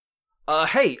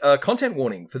Hey, content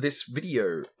warning for this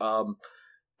video. Our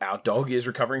dog is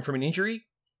recovering from an injury,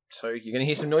 so you're going to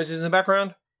hear some noises in the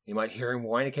background. You might hear him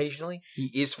whine occasionally.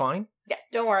 He is fine. Yeah,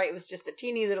 don't worry, it was just a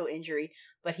teeny little injury,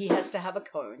 but he has to have a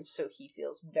cone, so he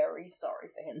feels very sorry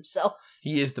for himself.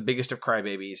 He is the biggest of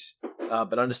crybabies,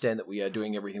 but understand that we are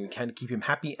doing everything we can to keep him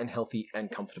happy and healthy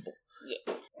and comfortable.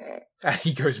 Yeah. As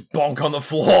he goes bonk on the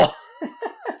floor.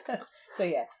 So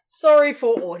yeah, sorry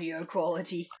for audio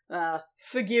quality.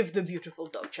 Forgive the beautiful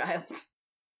dog child.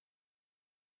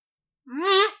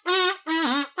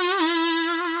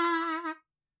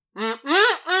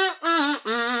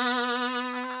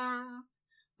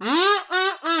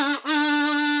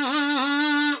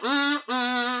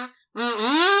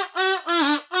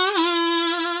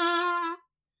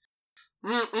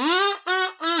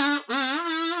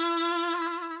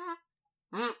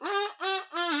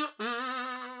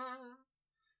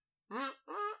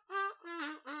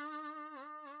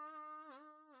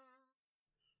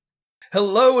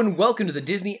 Hello and welcome to the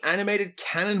Disney Animated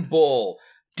Cannonball.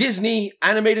 Disney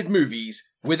animated movies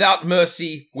without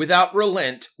mercy, without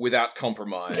relent, without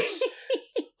compromise.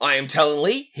 I am Talon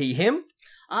Lee, he, him.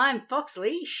 I'm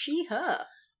Foxley, she, her.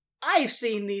 I've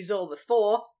seen these all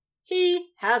before.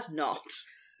 He has not.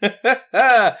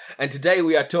 And today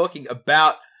we are talking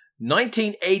about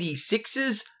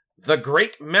 1986's The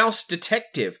Great Mouse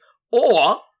Detective,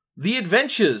 or The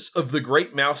Adventures of the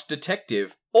Great Mouse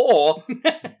Detective, or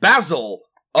Basil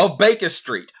of Baker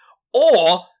Street,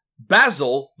 or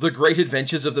Basil, The Great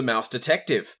Adventures of the Mouse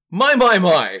Detective.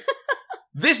 My.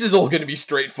 This is all going to be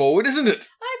straightforward, isn't it?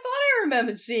 I thought I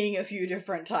remembered seeing a few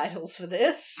different titles for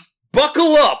this.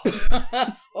 Buckle up!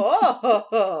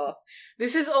 Oh,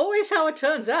 this is always how it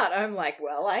turns out. I'm like,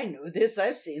 well, I know this,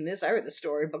 I've seen this, I read the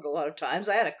storybook a lot of times,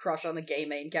 I had a crush on the gay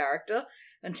main character.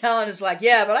 And Talon is like,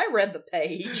 yeah, but I read the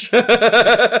page.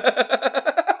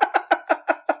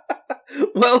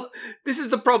 Well, this is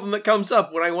the problem that comes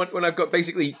up when I've got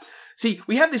basically... See,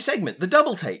 we have this segment, the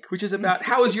double take, which is about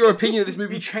how has your opinion of this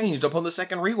movie changed upon the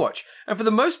second rewatch. And for the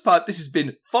most part, this has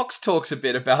been Fox talks a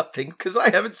bit about things because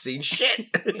I haven't seen shit.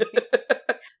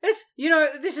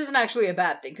 This isn't actually a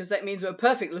bad thing, because that means we're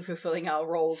perfectly fulfilling our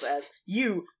roles as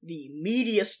you, the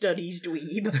media studies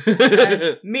dweeb,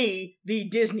 and me, the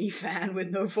Disney fan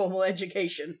with no formal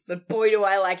education. But boy, do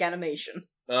I like animation.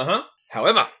 Uh-huh.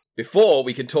 However, before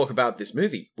we can talk about this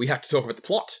movie, we have to talk about the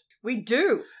plot. We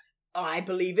do. I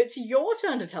believe it's your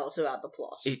turn to tell us about the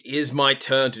plot. It is my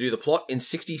turn to do the plot in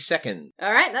 60 seconds.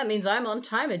 Alright, that means I'm on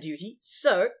timer duty,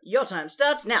 so your time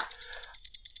starts now.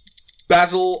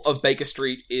 Basil of Baker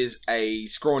Street is a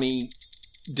scrawny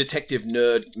detective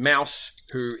nerd mouse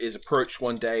who is approached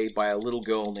one day by a little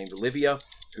girl named Olivia,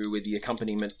 who, with the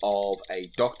accompaniment of a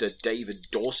Dr. David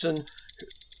Dawson,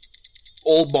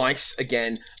 all mice,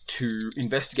 again, to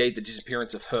investigate the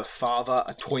disappearance of her father,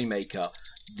 a toy maker.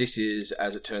 This is,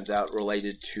 as it turns out,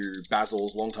 related to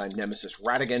Basil's longtime nemesis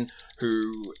Ratigan,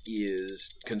 who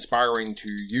is conspiring to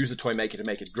use the toy maker to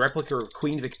make a replica of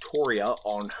Queen Victoria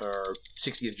on her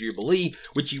 60th Jubilee,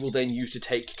 which he will then use to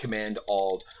take command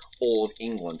of all of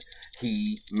England.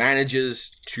 Ratigan manages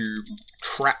to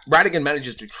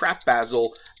trap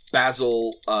Basil,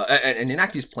 and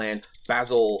enact his plan.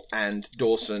 Basil and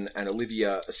Dawson and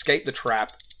Olivia escape the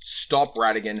trap, stop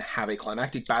Ratigan, have a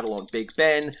climactic battle on Big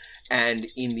Ben, and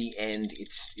in the end,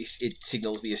 it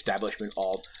signals the establishment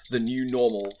of the new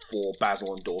normal for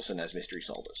Basil and Dawson as mystery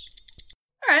solvers.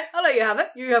 Alright, I'll let you have it.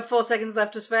 You have 4 seconds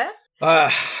left to spare.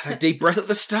 That deep breath at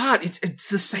the start. It's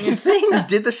the same thing. It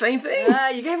did the same thing.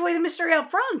 You gave away the mystery up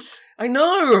front. I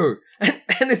know.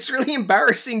 And it's really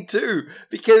embarrassing too,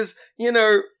 because,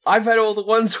 I've had all the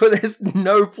ones where there's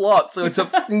no plot, so it's a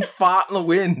fucking fart in the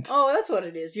wind. Oh, that's what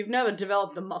it is. You've never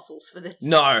developed the muscles for this.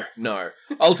 No.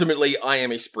 Ultimately, I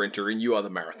am a sprinter and you are the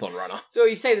marathon runner. So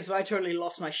you say this, but I totally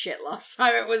lost my shit last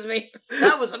time it was me.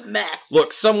 That was a mess.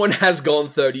 Look, someone has gone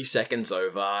 30 seconds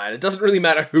over, and it doesn't really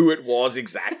matter who it was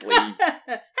exactly.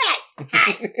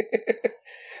 Hey!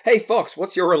 Hey, Fox,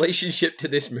 what's your relationship to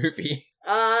this movie?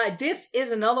 This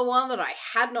is another one that I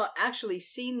had not actually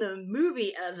seen the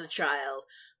movie as a child,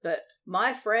 but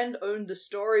my friend owned the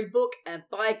storybook, and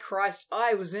by Christ,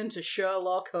 I was into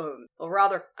Sherlock Holmes. Or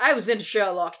rather, I was into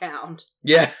Sherlock Hound.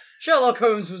 Yeah. Sherlock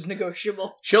Holmes was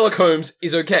negotiable. Sherlock Holmes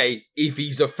is okay if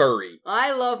he's a furry.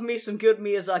 I love me some good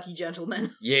Miyazaki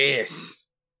gentlemen. Yes.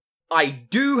 I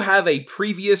do have a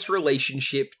previous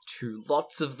relationship to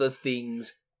lots of the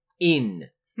things in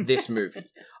this movie.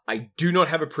 I do not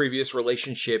have a previous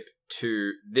relationship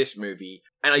to this movie,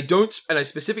 and I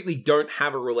specifically don't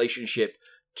have a relationship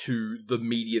to the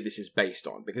media this is based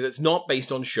on, because it's not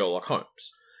based on Sherlock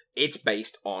Holmes. It's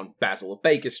based on Basil of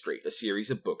Baker Street, a series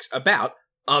of books about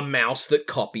a mouse that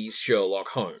copies Sherlock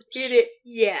Holmes.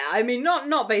 Yeah, I mean,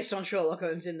 not based on Sherlock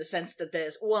Holmes in the sense that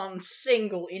there's one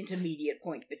single intermediate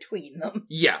point between them.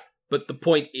 Yeah, but the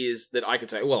point is that I could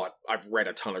say, well, I've read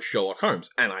a ton of Sherlock Holmes,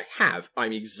 and I have.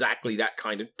 I'm exactly that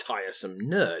kind of tiresome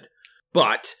nerd.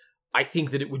 But I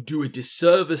think that it would do a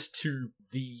disservice to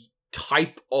the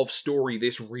type of story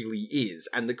this really is,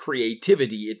 and the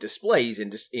creativity it displays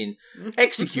in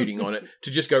executing on it, to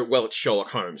just go, well, it's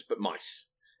Sherlock Holmes, but mice.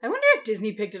 I wonder if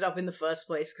Disney picked it up in the first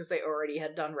place because they already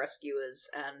had done Rescuers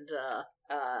and,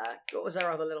 what was our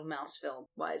other little mouse film?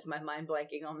 Why is my mind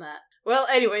blanking on that? Well,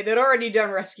 anyway, they'd already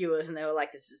done Rescuers and they were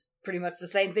like, this is pretty much the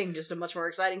same thing, just a much more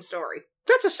exciting story.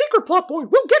 That's a secret plot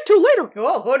point we'll get to later.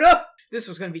 Oh no! This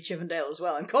was going to be Chippendale as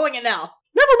well. I'm calling it now.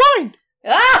 Never mind.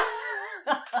 Ah!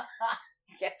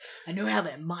 Yeah, I know how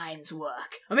their minds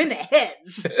work. I'm in their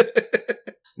heads.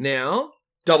 Now,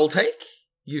 double take.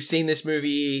 You've seen this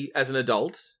movie as an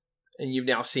adult, and you've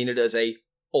now seen it as a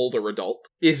older adult.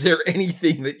 Is there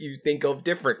anything that you think of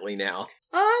differently now?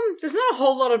 There's not a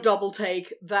whole lot of double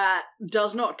take that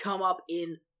does not come up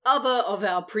in other of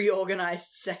our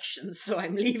pre-organized sections, so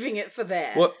I'm leaving it for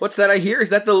there. What's that I hear? Is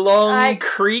that the long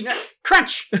creak? No,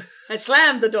 crunch! I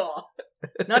slammed the door.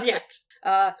 Not yet.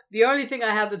 The only thing I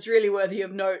have that's really worthy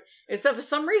of note is that for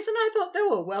some reason I thought there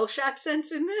were Welsh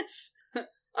accents in this.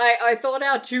 I thought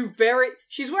our two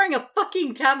she's wearing a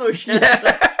fucking tam o' shanter.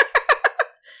 Yeah.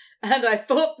 And I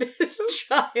thought this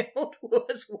child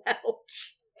was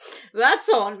Welsh. That's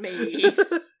on me.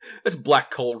 That's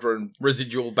Black Cauldron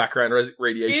residual background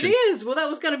radiation. It is. Well, that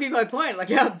was going to be my point.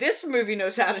 Like, how this movie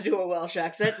knows how to do a Welsh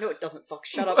accent. No, it doesn't. Fuck,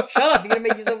 shut up. Shut up. You're going to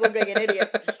make yourself look like an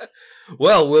idiot.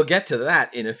 Well, we'll get to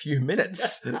that in a few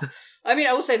minutes. I mean,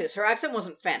 I will say this. Her accent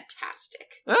wasn't fantastic.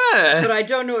 Ah. But I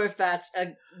don't know if that's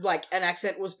an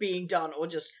accent was being done or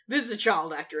just, this is a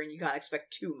child actor and you can't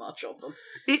expect too much of them.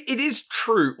 It is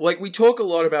true. Like, we talk a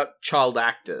lot about child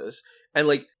actors, and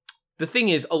like, the thing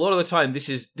is, a lot of the time, this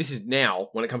is now,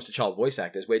 when it comes to child voice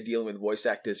actors, we're dealing with voice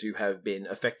actors who have been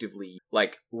effectively,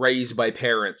 like, raised by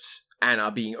parents and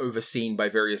are being overseen by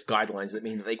various guidelines that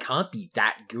mean that they can't be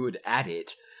that good at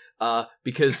it,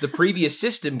 because the previous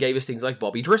system gave us things like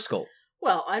Bobby Driscoll.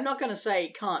 Well, I'm not going to say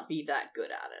can't be that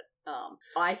good at it.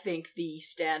 I think the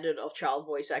standard of child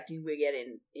voice acting we get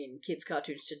in kids'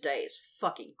 cartoons today is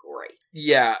fucking great.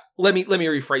 Yeah, let me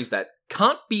rephrase that.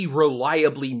 Can't be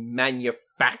reliably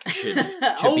manufactured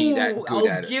to be that good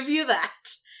at it. I'll give you that.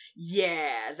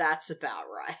 Yeah, that's about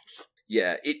right.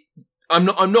 Yeah, I'm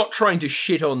not trying to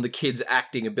shit on the kids'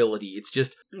 acting ability. It's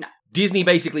just no. Disney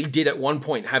basically did at one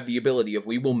point have the ability of,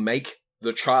 we will make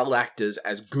the child actors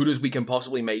as good as we can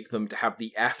possibly make them to have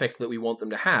the affect that we want them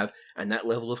to have, and that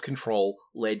level of control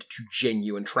led to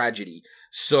genuine tragedy.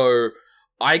 So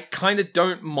I kind of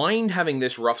don't mind having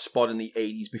this rough spot in the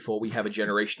 80s before we have a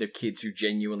generation of kids who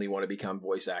genuinely want to become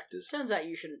voice actors. Turns out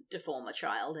you shouldn't deform a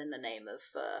child in the name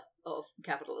of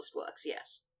capitalist works,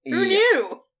 yes. Who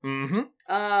knew? Mm-hmm.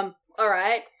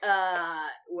 Alright,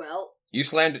 well... You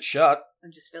slammed it shut.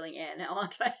 I'm just filling air now,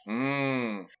 aren't I?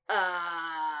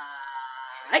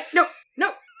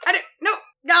 No, I don't, no!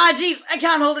 Ah, jeez, I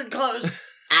can't hold it closed.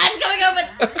 It's going open!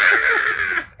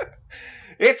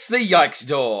 It's the Yikes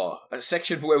Door, a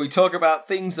section where we talk about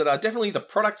things that are definitely the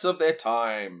products of their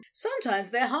time.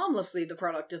 Sometimes they're harmlessly the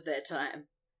product of their time.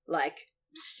 Like,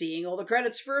 seeing all the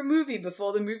credits for a movie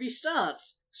before the movie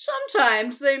starts.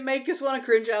 Sometimes they make us want to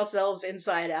cringe ourselves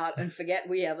inside out and forget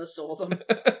we ever saw them.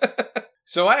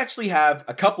 So I actually have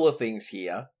a couple of things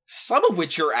here, some of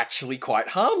which are actually quite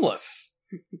harmless.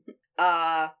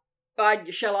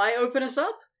 Shall I open us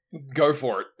up? Go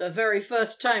for it. The very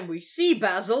first time we see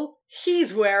Basil,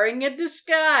 he's wearing a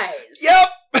disguise. Yep!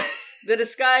 The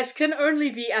disguise can only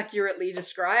be accurately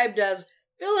described as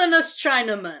villainous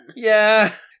Chinaman.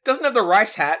 Yeah, doesn't have the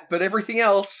rice hat, but everything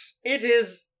else. It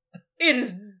is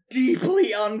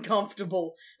deeply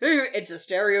uncomfortable. It's a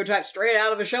stereotype straight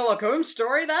out of a Sherlock Holmes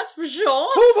story, that's for sure.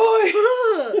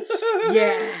 Oh boy!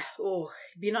 Yeah. Oh,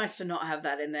 it'd be nice to not have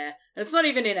that in there. And it's not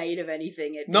even in aid of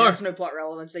anything. It has no plot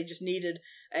relevance. They just needed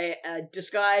a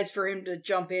disguise for him to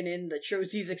jump in that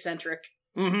shows he's eccentric.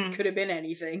 Mm-hmm. Could have been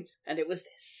anything. And it was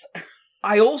this.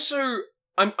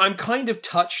 I'm kind of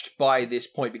touched by this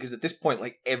point, because at this point,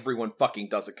 like, everyone fucking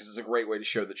does it, because it's a great way to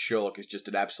show that Sherlock is just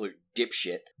an absolute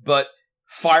dipshit. But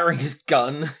firing a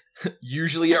gun,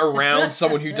 usually around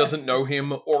someone who doesn't know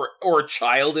him, or a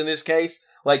child in this case,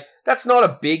 like, that's not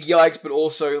a big yikes, but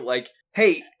also, like,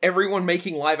 hey, everyone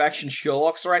making live-action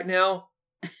Sherlocks right now,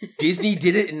 Disney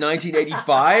did it in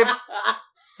 1985,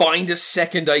 find a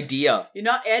second idea. You're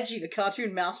not edgy, the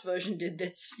cartoon mouse version did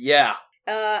this. Yeah.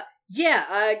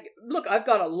 Look, I've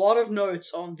got a lot of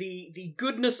notes on the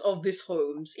goodness of this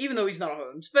Holmes, even though he's not a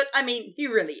Holmes, but I mean, he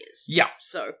really is. Yeah.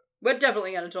 So, we're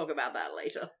definitely going to talk about that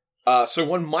later. So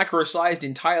one micro-sized,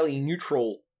 entirely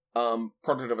neutral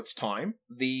product of its time,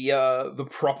 the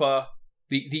proper,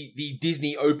 the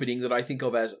Disney opening that I think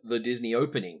of as the Disney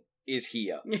opening is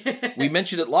here. We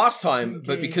mentioned it last time, Okay,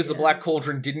 but because the Black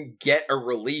Cauldron didn't get a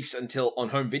release until on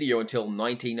home video until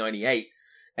 1998,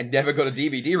 and never got a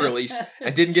DVD release,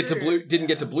 and didn't get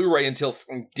to Blu-ray until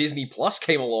Disney Plus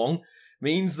came along,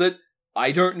 means that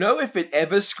I don't know if it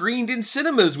ever screened in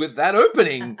cinemas with that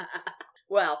opening.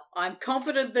 Well, I'm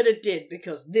confident that it did,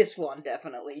 because this one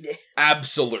definitely did.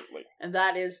 Absolutely. And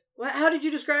that is, how did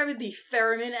you describe it? The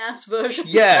theremin-ass version?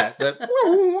 Yeah.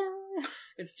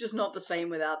 It's just not the same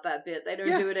without that bit. They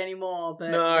don't do it anymore,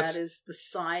 but that is the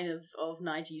sign of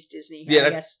 90s Disney. I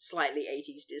guess slightly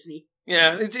 80s Disney.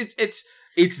 Yeah,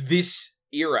 it's this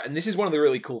era, and this is one of the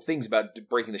really cool things about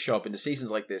breaking the show up into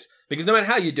seasons like this, because no matter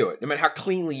how you do it, no matter how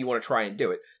cleanly you want to try and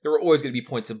do it, there are always going to be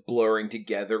points of blurring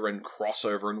together and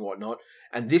crossover and whatnot.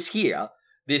 And this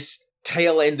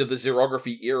tail end of the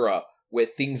Xerography era, where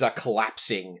things are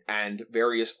collapsing and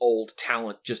various old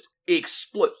talent just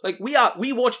explode. Like,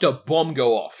 we watched a bomb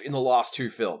go off in the last two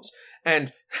films,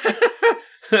 and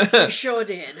We sure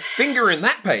did. Finger in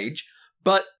that page.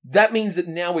 But that means that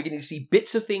now we're going to see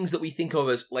bits of things that we think of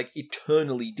as, like,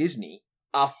 eternally Disney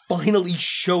are finally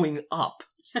showing up.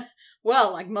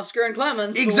 Well, like Musker and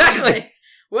Clemens. Exactly!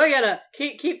 We're gonna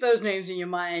keep those names in your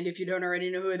mind if you don't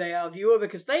already know who they are, viewer,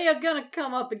 because they are gonna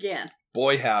come up again.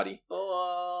 Boy howdy.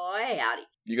 Boy howdy.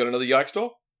 You got another yikes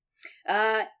store?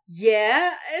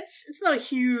 Yeah, it's not a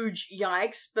huge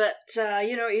yikes, but,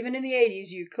 even in the 80s,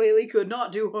 you clearly could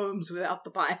not do Holmes without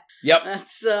the pipe. Yep.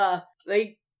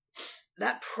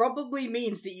 That probably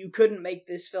means that you couldn't make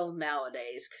this film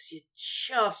nowadays, because you're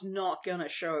just not gonna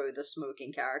show the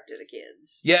smoking character to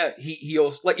kids. Yeah, he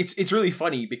also, like, it's really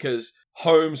funny, because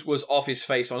Holmes was off his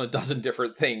face on a dozen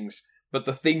different things, but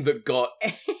the thing that got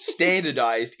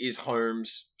standardized is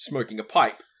Holmes smoking a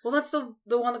pipe. Well, that's the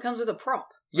one that comes with a prop.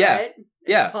 Yeah, right?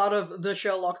 It's part of the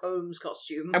Sherlock Holmes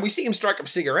costume. And we see him strike up a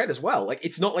cigarette as well. Like,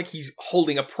 it's not like he's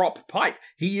holding a prop pipe.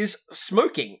 He is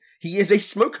smoking. He is a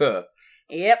smoker.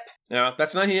 Yep. Now,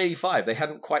 that's 1985. They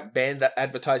hadn't quite banned that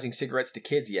advertising cigarettes to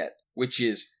kids yet, which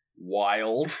is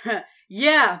wild.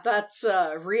 Yeah, that's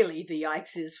really the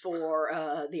yikes is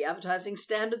for the advertising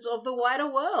standards of the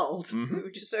wider world. Mm-hmm. We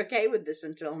were just okay with this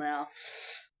until now.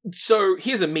 So,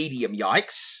 here's a medium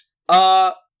yikes.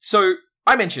 So,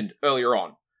 I mentioned earlier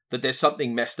on that there's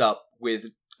something messed up with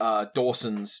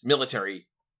Dawson's military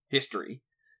history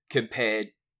compared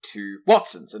to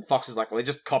Watson's. And Fox is like, well, they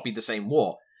just copied the same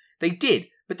war. They did,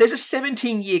 but there's a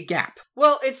 17-year gap.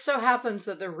 Well, it so happens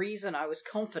that the reason I was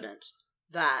confident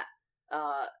that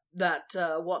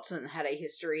Watson had a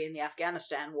history in the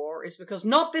Afghanistan war is because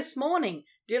not this morning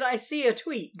did I see a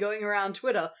tweet going around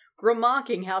Twitter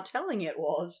remarking how telling it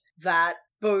was that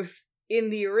both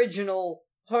in the original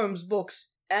Holmes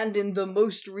books and in the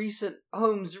most recent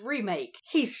Holmes remake,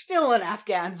 he's still an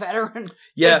Afghan veteran.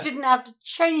 Yeah. They didn't have to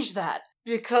change that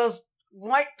because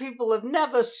white people have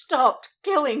never stopped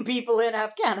killing people in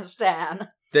Afghanistan.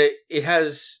 It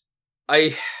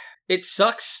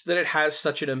sucks that it has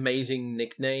such an amazing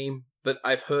nickname, but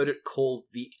I've heard it called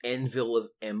the Anvil of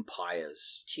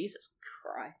Empires. Jesus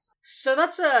Christ. So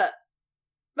that's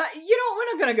But,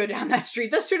 we're not going to go down that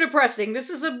street. That's too depressing. This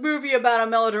is a movie about a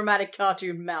melodramatic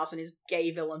cartoon mouse and his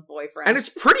gay villain boyfriend. And it's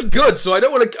pretty good, so I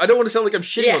don't want to sound like I'm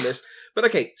shitting on this. But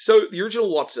okay, so the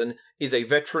original Watson is a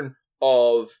veteran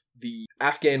of the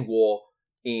Afghan War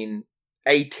in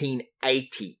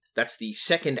 1880. That's the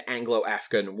Second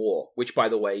Anglo-Afghan War, which, by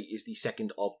the way, is the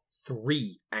second of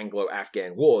 3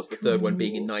 Anglo-Afghan wars, the third one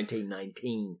being in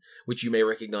 1919, which you may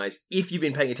recognize if you've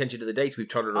been paying attention to the dates we've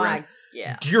trotted around.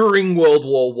 During World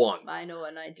War One. I know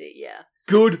what I did, yeah.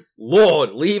 Good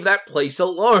Lord, leave that place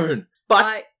alone.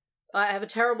 But I have a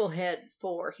terrible head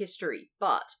for history,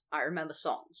 but I remember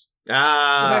songs. So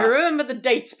Ah. if I remember the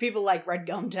dates people like Red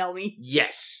Gum tell me.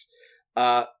 Yes.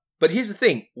 But here's the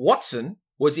thing. Watson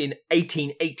was in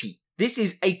 1880. This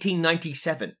is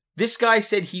 1897. This guy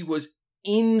said he was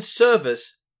in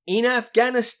service in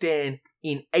Afghanistan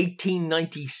in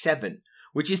 1897,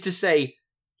 which is to say,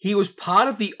 he was part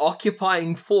of the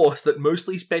occupying force that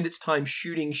mostly spent its time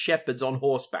shooting shepherds on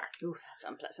horseback. Ooh, that's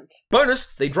unpleasant.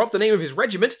 Bonus, they dropped the name of his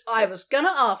regiment. I was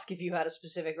gonna ask if you had a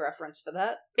specific reference for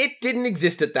that. It didn't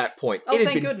exist at that point. Oh, it had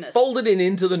thank been goodness. folded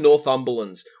into the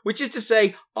Northumberlands, which is to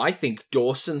say, I think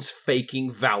Dawson's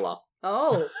faking valor.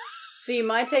 Oh. See,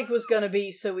 my take was gonna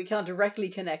be so we can't directly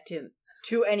connect him.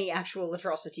 to any actual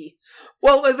atrocities.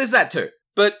 Well, there's that too.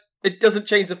 But it doesn't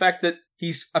change the fact that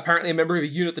he's apparently a member of a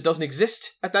unit that doesn't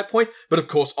exist at that point. But of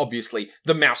course, obviously,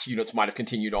 the Mouse units might have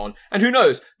continued on. And who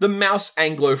knows, the Mouse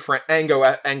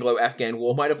Anglo-Afghan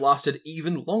War might have lasted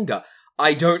even longer.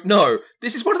 I don't know.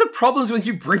 This is one of the problems when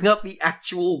you bring up the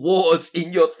actual wars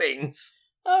in your things.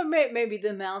 Oh, maybe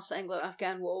the Mouse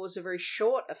Anglo-Afghan War was a very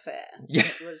short affair. Yeah.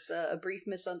 It was a brief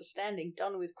misunderstanding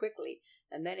done with quickly,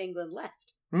 and then England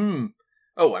left.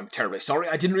 Oh, I'm terribly sorry.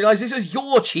 I didn't realise this was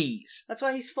your cheese. That's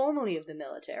why he's formally of the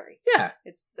military. Yeah.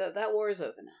 That war is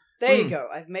over now. There you go.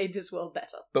 I've made this world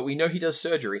better. But we know he does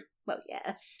surgery. Well,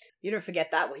 yes. You don't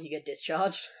forget that when you get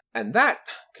discharged. And that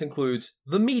concludes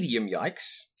the medium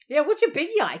yikes. Yeah, what's your big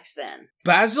yikes then?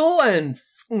 Basil and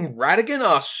Radigan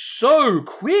are so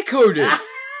queer-coded.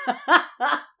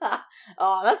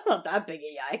 Oh, that's not that big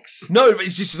a yikes. No, but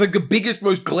it's just like the biggest,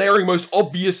 most glaring, most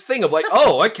obvious thing of like,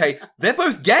 oh, okay, they're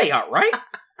both gay, right?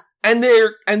 And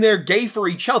they're gay for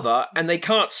each other, and they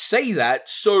can't say that,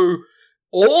 so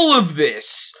all of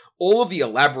this, all of the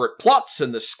elaborate plots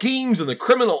and the schemes and the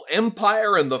criminal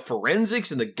empire and the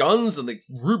forensics and the guns and the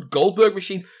Rube Goldberg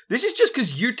machines, this is just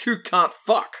because you two can't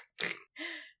fuck.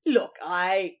 Look,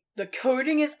 the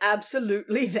coding is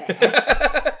absolutely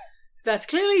there. That's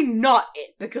clearly not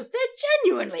it, because they're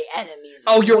genuinely enemies.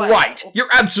 Oh, you're right.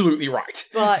 You're absolutely right.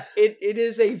 But it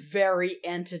is a very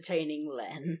entertaining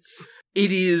lens.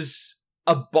 It is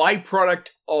a byproduct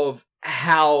of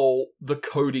how the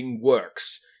coding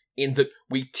works, in that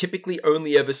we typically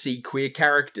only ever see queer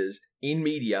characters in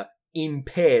media in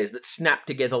pairs that snap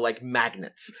together like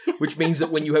magnets, which means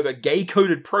that when you have a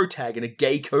gay-coded protag and a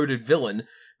gay-coded villain,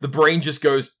 the brain just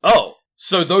goes, oh,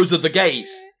 so those are the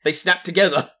gays. They snap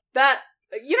together. That,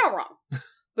 you're not wrong.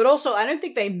 But also, I don't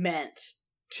think they meant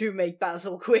to make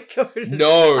Basil queer-coded.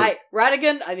 No.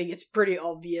 Radigan, I think it's pretty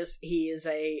obvious he is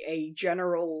a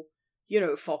general,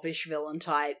 foppish villain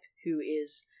type who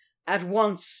is at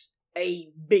once a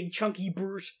big chunky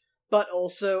brute, but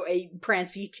also a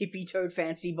prancy, tippy-toed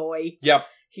fancy boy. Yep.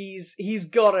 He's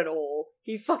got it all.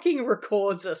 He fucking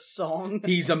records a song.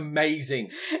 He's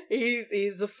amazing.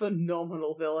 He's a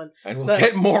phenomenal villain. And we'll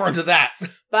get more into that.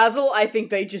 Basil, I think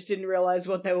they just didn't realize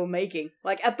what they were making.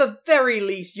 Like, at the very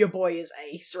least, your boy is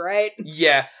ace, right?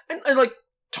 Yeah. And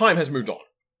time has moved on.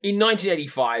 In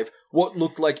 1985, what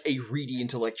looked like a reedy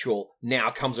intellectual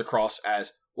now comes across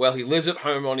as, well, he lives at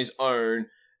home on his own,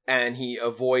 and he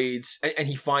avoids, and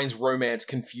he finds romance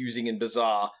confusing and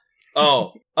bizarre.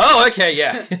 Oh, okay,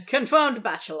 yeah. Confirmed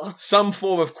bachelor. Some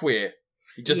form of queer.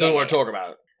 He just doesn't want to talk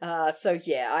about it. I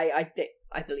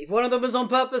believe one of them was on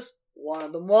purpose, one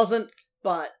of them wasn't,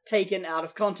 but taken out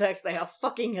of context, they are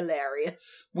fucking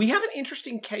hilarious. We have an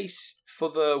interesting case for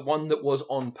the one that was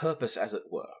on purpose, as it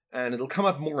were, and it'll come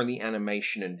up more in the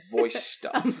animation and voice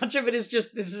stuff. Much of it is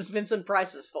just, this is Vincent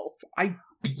Price's fault. I'm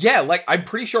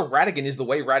pretty sure Radigan is the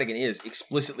way Radigan is,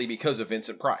 explicitly because of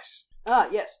Vincent Price. Ah,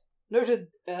 yes. Noted,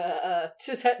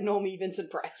 cishet normie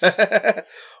Vincent Price.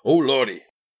 Oh, lordy.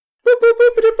 Boop, boop,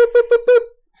 boop, boop, boop, boop, boop.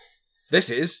 This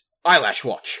is Eyelash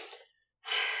Watch.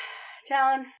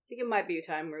 Talon, I think it might be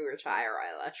time we retire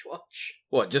Eyelash Watch.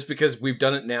 What, just because we've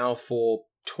done it now for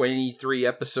 23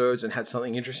 episodes and had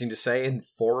something interesting to say in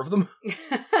 4 of them?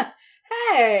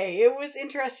 Hey, it was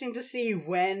interesting to see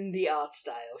when the art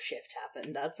style shift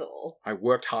happened, that's all. I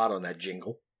worked hard on that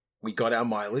jingle. We got our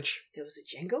mileage. There was a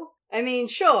jingle? I mean,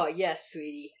 sure, yes,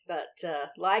 sweetie, but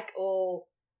like all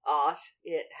art,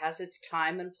 it has its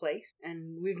time and place,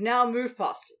 and we've now moved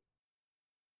past it.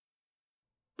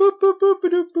 Boop, boop, boop,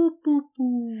 boop, boop, boop,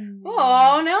 boop.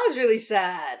 Oh, now it's really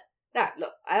sad. Now,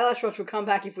 look, Eyelash Watch will come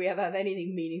back if we ever have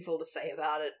anything meaningful to say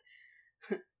about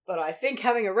it. But I think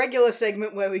having a regular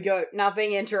segment where we go,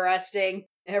 nothing interesting,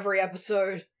 every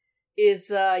episode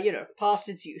is, past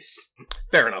its use.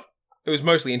 Fair enough. It was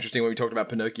mostly interesting when we talked about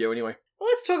Pinocchio anyway. Well,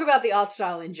 let's talk about the art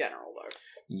style in general, though.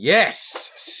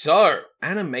 Yes! So,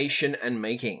 animation and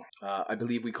making. I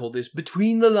believe we called this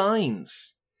Between the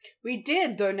Lines. We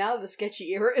did, though now the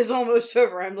sketchy era is almost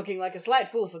over. I'm looking like a slight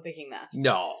fool for picking that.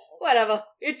 No. Whatever.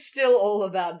 It's still all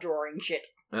about drawing shit.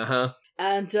 Uh-huh.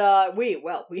 And, we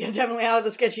are definitely out of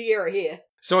the sketchy era here.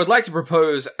 So I'd like to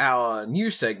propose our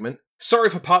new segment, Sorry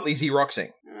for Partly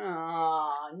Xeroxing.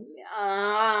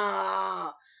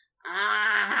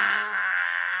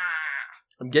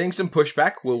 I'm getting some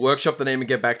pushback. We'll workshop the name and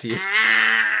get back to you.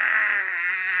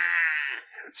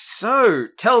 So,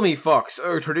 tell me, Fox,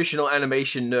 traditional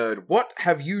animation nerd, what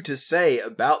have you to say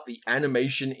about the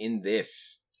animation in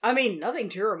this? I mean, nothing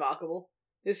too remarkable.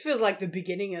 This feels like the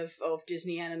beginning of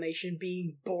Disney animation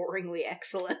being boringly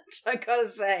excellent, I gotta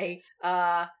say.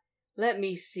 let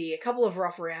me see, a couple of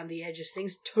rough around the edges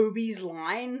things. Toby's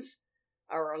lines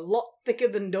are a lot thicker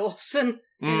than Dawson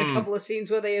in a couple of scenes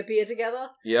where they appear together.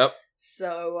 Yep.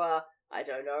 So, I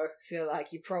don't know. Feel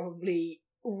like you probably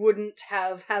wouldn't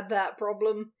have had that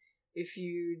problem if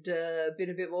you'd been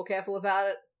a bit more careful about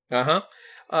it.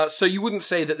 Uh-huh. So you wouldn't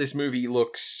say that this movie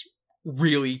looks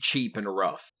really cheap and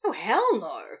rough? Oh, hell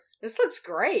no. This looks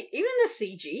great. Even the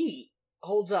CG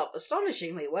holds up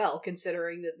astonishingly well,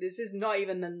 considering that this is not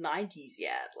even the 90s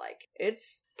yet. Like,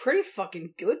 it's pretty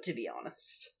fucking good, to be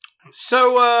honest.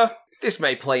 So, this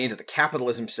may play into the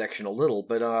capitalism section a little,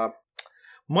 but,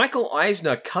 Michael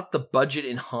Eisner cut the budget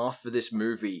in half for this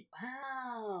movie.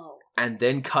 Wow. And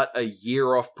then cut a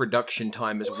year off production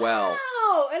time as well.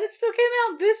 Wow, and it still came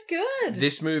out this good.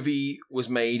 This movie was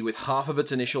made with half of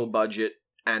its initial budget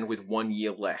and with 1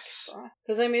 year less.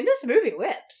 Because, I mean, this movie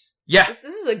whips. Yeah. This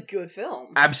is a good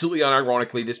film. Absolutely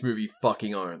unironically, this movie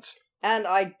fucking owns. And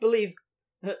I believe,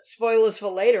 spoilers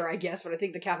for later, I guess, but I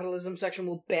think the capitalism section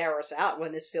will bear us out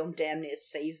when this film damn near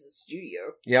saves the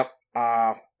studio. Yep.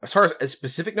 As far as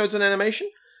specific notes on animation,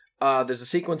 there's a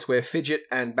sequence where Fidget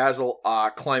and Basil are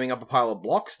climbing up a pile of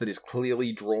blocks that is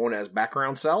clearly drawn as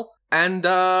background cell, and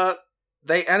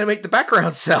they animate the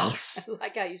background cells. I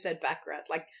like how you said background.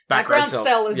 Like, Background background cells.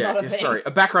 cell is not a thing. Sorry,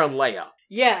 a background layer.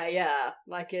 Yeah.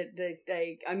 Like,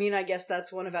 I mean, I guess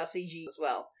that's one of our CG as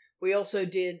well. We also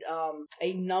did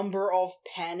a number of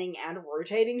panning and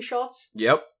rotating shots.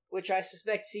 Yep. Which I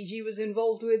suspect CG was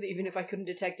involved with, even if I couldn't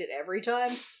detect it every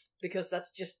time. Because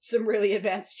that's just some really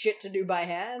advanced shit to do by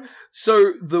hand.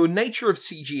 So, the nature of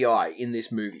CGI in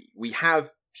this movie, we have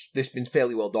this been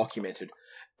fairly well documented.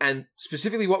 And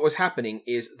specifically what was happening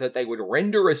is that they would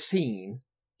render a scene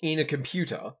in a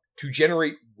computer to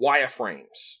generate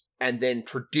wireframes. And then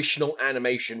traditional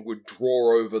animation would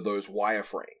draw over those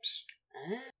wireframes.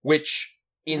 Which,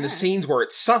 in the scenes where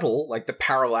it's subtle, like the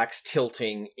parallax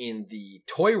tilting in the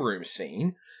toy room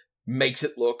scene, makes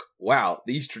it look, wow,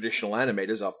 these traditional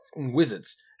animators are f***ing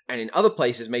wizards. And in other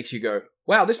places makes you go,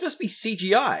 wow, this must be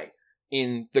CGI.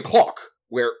 In The Clock,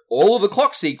 where all of the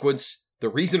clock sequence, the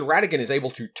reason Ratigan is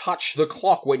able to touch the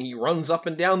clock when he runs up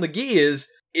and down the gears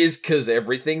is because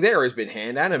everything there has been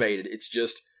hand animated. It's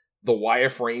just the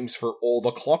wireframes for all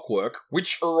the clockwork,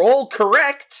 which are all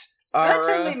correct. That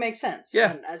totally makes sense.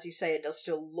 Yeah. And as you say, it does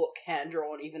still look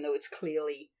hand-drawn, even though it's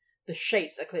clearly... The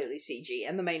shapes are clearly CG,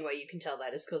 and the main way you can tell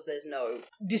that is because there's no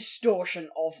distortion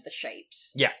of the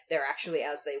shapes. Yeah. They're actually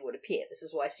as they would appear. This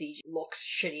is why CG looks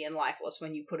shitty and lifeless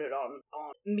when you put it on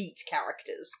meat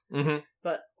characters. Mm-hmm.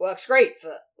 But works great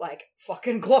for, like,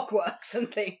 fucking clockworks and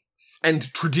things.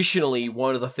 And traditionally,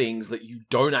 one of the things that you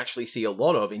don't actually see a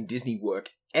lot of in Disney work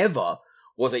ever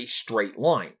was a straight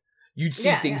line. You'd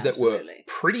see things that were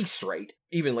pretty straight,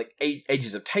 even like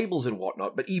edges of tables and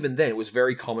whatnot, but even then it was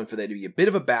very common for there to be a bit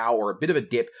of a bow or a bit of a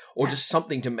dip or just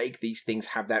something to make these things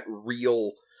have that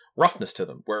real roughness to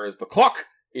them, whereas The Clock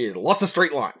is lots of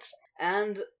straight lines.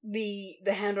 And the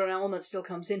hand-on element still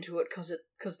comes into it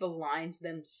because the lines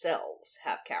themselves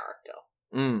have character.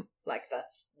 Mm. Like,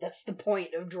 that's the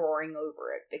point of drawing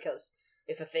over it, because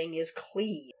if a thing is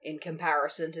clean in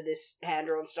comparison to this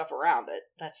hand-drawn stuff around it,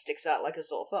 that sticks out like a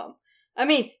sore thumb. I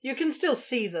mean, you can still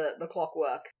see the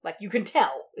clockwork. Like, you can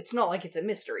tell. It's not like it's a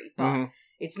mystery, but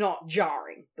it's not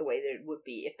jarring the way that it would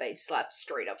be if they'd slapped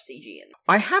straight-up CG in.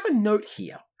 I have a note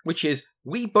here, which is,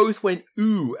 we both went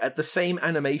ooh at the same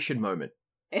animation moment.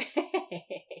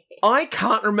 I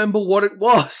can't remember what it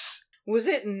was. Was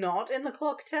it not in the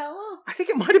clock tower? I think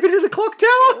it might have been in the clock tower.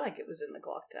 I feel like it was in the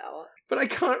clock tower. But I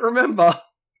can't remember.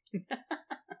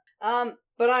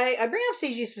 But I bring up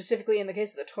CG specifically in the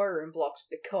case of the toy room blocks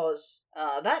because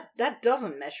that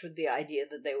doesn't mesh with the idea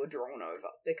that they were drawn over.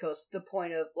 Because the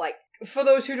point of, like, for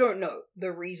those who don't know,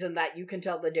 the reason that you can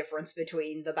tell the difference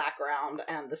between the background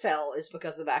and the cell is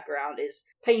because the background is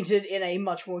painted in a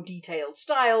much more detailed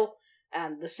style,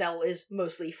 and the cell is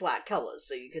mostly flat colors,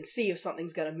 so you can see if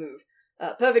something's going to move.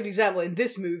 Perfect example in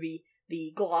this movie,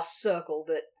 the glass circle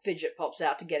that Fidget pops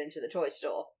out to get into the toy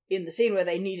store, in the scene where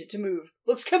they need it to move,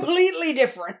 looks completely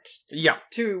different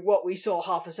to what we saw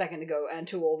half a second ago and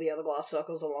to all the other glass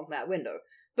circles along that window.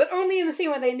 But only in the scene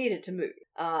where they need it to move.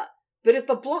 But if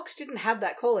the blocks didn't have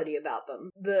that quality about them,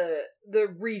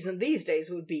 the reason these days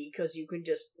would be because you can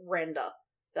just render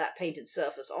that painted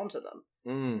surface onto them.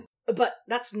 Mm. But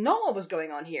that's not what was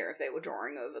going on here if they were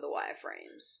drawing over the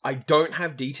wireframes. I don't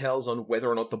have details on whether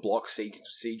or not the block sequence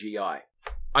was CGI.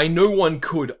 I know one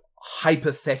could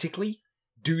hypothetically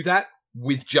do that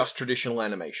with just traditional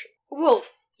animation. Well,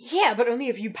 Yeah, but only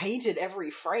if you painted every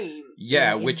frame in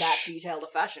that detailed a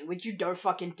fashion, which you don't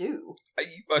fucking do.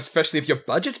 Especially if your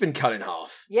budget's been cut in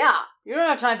half. Yeah, you don't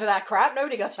have time for that crap.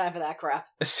 Nobody got time for that crap.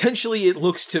 Essentially, it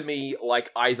looks to me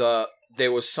like either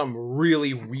there was some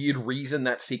really weird reason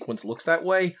that sequence looks that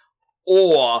way,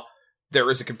 or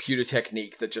there is a computer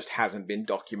technique that just hasn't been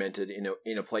documented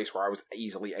in a place where I was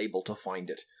easily able to find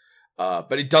it.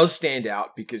 But it does stand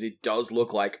out because it does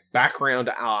look like background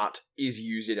art is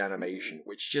used in animation,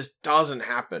 which just doesn't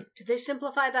happen. Did they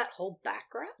simplify that whole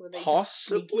background? Were they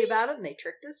Possibly. just sneaky about it and they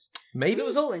tricked us? Maybe. 'Cause it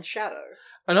was all in shadow.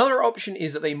 Another option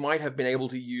is that they might have been able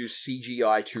to use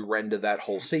CGI to render that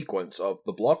whole sequence of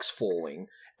the blocks falling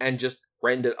and just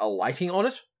rendered a lighting on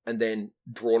it and then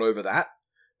drawn over that.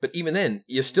 But even then,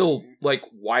 you're still, like,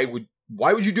 why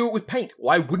would you do it with paint?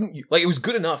 Why wouldn't you? Like, it was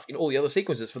good enough in all the other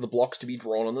sequences for the blocks to be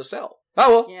drawn on the cell. Oh,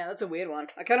 well. Yeah, that's a weird one.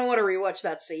 I kind of want to rewatch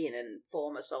that scene and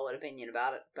form a solid opinion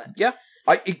about it, but... Yeah.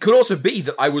 It could also be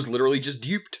that I was literally just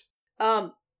duped.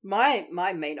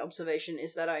 My main observation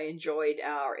is that I enjoyed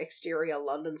our exterior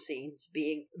London scenes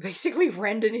being basically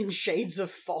rendered in shades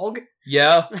of fog.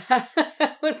 Yeah.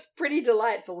 It was pretty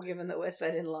delightful given that we're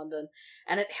set in London,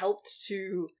 and it helped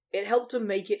to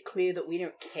make it clear that we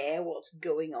don't care what's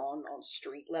going on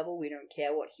street level. We don't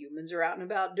care what humans are out and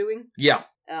about doing. Yeah.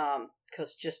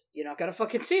 Because just, you're not gonna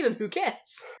fucking see them, who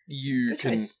cares? You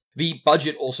can... Choice. The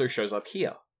budget also shows up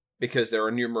here, because there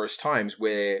are numerous times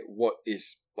where what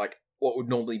would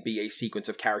normally be a sequence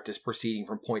of characters proceeding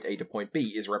from point A to point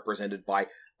B is represented by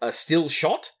a still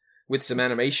shot with some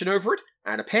animation over it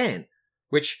and a pan.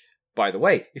 Which, by the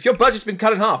way, if your budget's been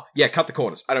cut in half, yeah, cut the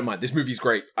corners. I don't mind. This movie's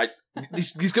great.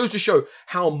 This goes to show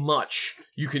how much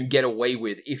you can get away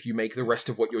with if you make the rest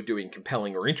of what you're doing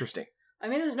compelling or interesting. I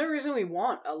mean, there's no reason we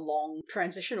want a long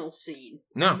transitional scene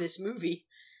in this movie.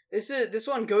 This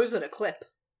one goes at a clip.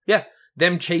 Yeah,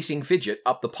 them chasing Fidget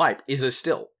up the pipe is a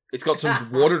still. It's got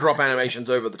some water drop animations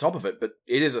over the top of it, but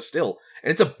it is a still.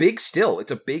 And it's a big still.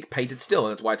 It's a big painted still,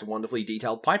 and that's why it's a wonderfully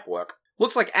detailed pipe work.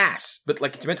 Looks like ass, but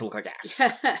like it's meant to look like ass.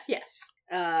 Yes.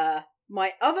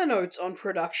 My other notes on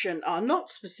production are not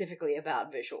specifically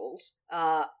about visuals,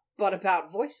 but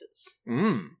about voices.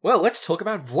 Well, let's talk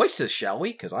about voices, shall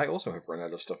we? Because I also have run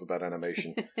out of stuff about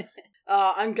animation.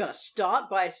 I'm gonna start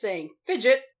by saying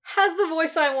Fidget has the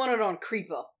voice I wanted on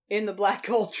Creeper in the Black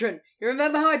Cauldron. You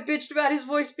remember how I bitched about his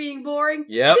voice being boring?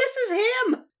 Yep. This is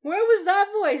him! Where was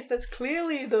that voice? That's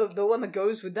clearly the one that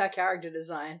goes with that character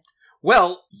design.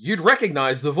 Well, you'd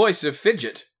recognize the voice of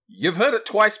Fidget. You've heard it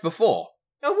twice before.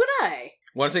 Oh, would I?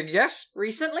 Want to take a guess?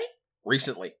 Recently?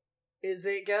 Recently. Is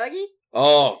it Gurgi?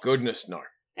 Oh, goodness, no.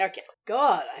 Okay.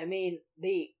 God, I mean,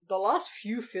 the last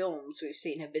few films we've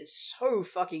seen have been so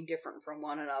fucking different from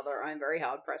one another. I'm very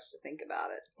hard-pressed to think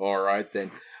about it. Alright, then.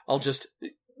 I'll just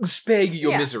spare you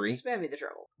your misery. Spare me the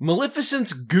trouble.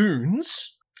 Maleficent's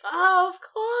goons. Oh, of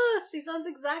course! He sounds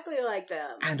exactly like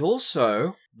them. And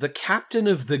also, the captain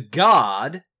of the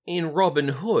guard in Robin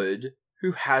Hood,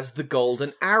 who has the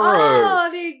golden arrow. Oh,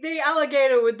 the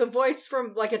alligator with the voice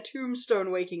from, like, a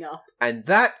tombstone waking up. And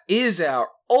that is our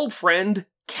old friend,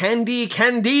 Candy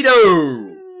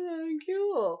Candido!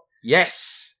 Cool.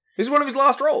 Yes! This is one of his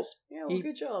last roles. Yeah, well,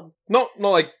 good job. Not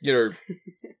like,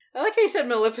 I like how you said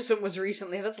Maleficent was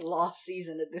recently. That's last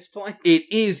season at this point. It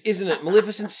is, isn't it?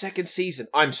 Maleficent's second season.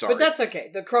 I'm sorry. But that's okay.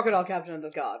 The Crocodile Captain of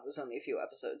the Guard was only a few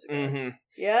episodes ago. Mm-hmm.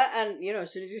 Yeah, and,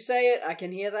 as soon as you say it, I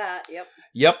can hear that.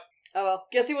 Yep. Oh well,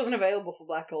 guess he wasn't available for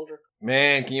Black Cauldron.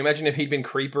 Man, can you imagine if he'd been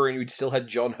Creeper and we'd still had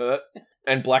John Hurt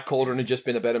and Black Cauldron had just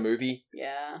been a better movie?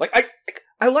 Yeah. Like,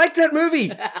 I like that movie,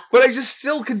 but I just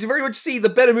still could very much see the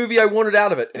better movie I wanted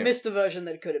out of it. Anyway. I missed the version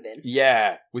that it could have been.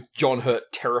 Yeah, with John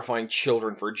Hurt terrifying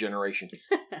children for a generation.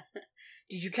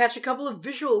 Did you catch a couple of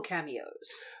visual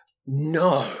cameos?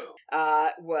 No.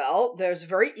 Well, there's a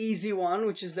very easy one,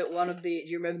 which is that do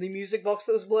you remember the music box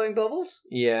that was blowing bubbles?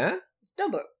 Yeah. It's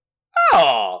Dumbo.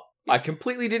 Oh! I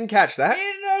completely didn't catch that. You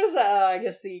didn't notice that? I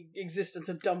guess the existence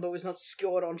of Dumbo is not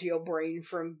scored onto your brain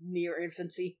from near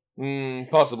infancy.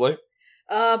 Possibly.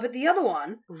 But the other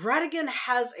one, Ratigan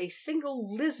has a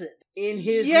single lizard in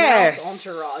his mouse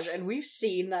entourage, and we've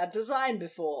seen that design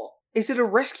before. Is it a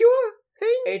rescuer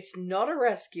thing? It's not a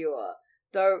rescuer.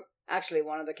 Though, actually,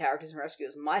 one of the characters in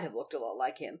Rescuers might have looked a lot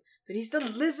like him. But he's the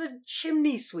lizard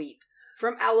chimney sweep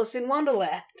from Alice in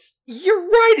Wonderland. You're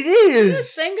right, it is!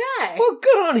 Yeah, same guy. Well,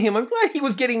 good on him. I'm glad he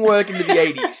was getting work into the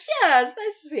 80s. Yeah, it's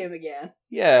nice to see him again.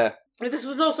 Yeah. But this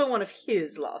was also one of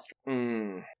his last...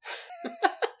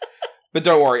 But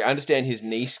don't worry, I understand his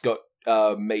niece got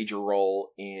a major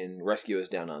role in Rescuers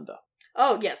Down Under.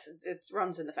 Oh, yes, it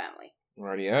runs in the family.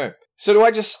 Rightio. So do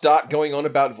I just start going on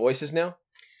about voices now?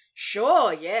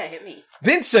 Sure, yeah, hit me.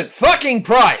 Vincent fucking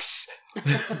Price!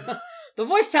 The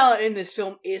voice talent in this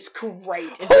film is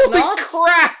great, is it Holy not?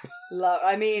 crap!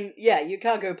 I mean, yeah, you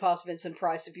can't go past Vincent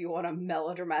Price if you want a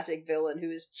melodramatic villain who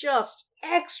is just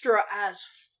extra as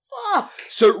fuck.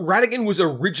 So Ratigan was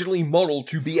originally modeled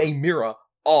to be a mirror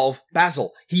of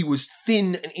Basil. He was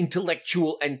thin and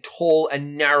intellectual and tall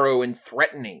and narrow and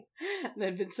threatening. And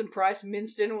then Vincent Price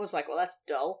minced in and was like, well, that's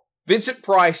dull. Vincent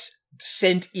Price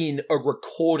sent in a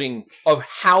recording of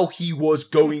how he was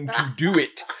going to do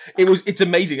it. It's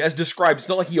amazing. As described, it's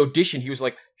not like he auditioned. He was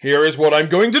like, here is what I'm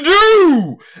going to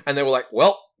do! And they were like,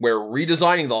 well, we're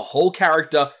redesigning the whole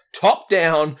character top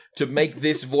down to make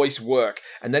this voice work.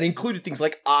 And that included things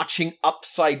like arching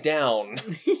upside down.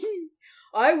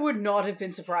 I would not have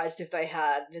been surprised if they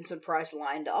had Vincent Price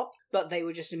lined up, but they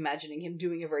were just imagining him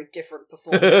doing a very different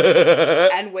performance.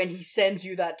 And when he sends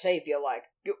you that tape, you're like,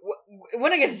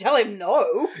 when are you going to tell him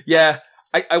no? Yeah,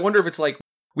 I wonder if it's like,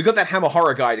 we got that Hammer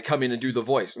horror guy to come in and do the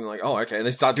voice. And they're like, oh, okay. And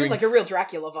they start doing... like a real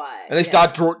Dracula vibe. And they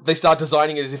start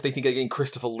designing it as if they think they're getting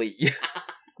Christopher Lee.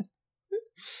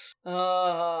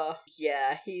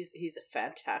 Yeah, he's a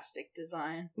fantastic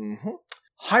design. Mm-hmm.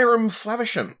 Hiram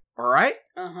Flavisham, alright?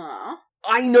 Uh-huh.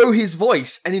 I know his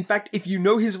voice, and in fact, if you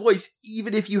know his voice,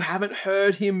 even if you haven't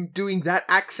heard him doing that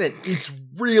accent, it's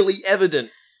really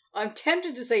evident. I'm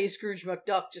tempted to say he's Scrooge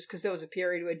McDuck just because there was a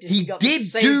period where Disney got the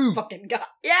same fucking guy.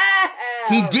 Yeah!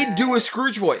 He did do a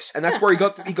Scrooge voice, and that's where he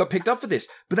got picked up for this.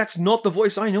 But that's not the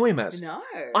voice I know him as. No.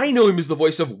 I know him as the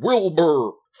voice of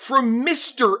Wilbur from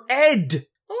Mr. Ed.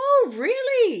 Oh,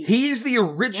 really? He is the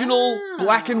original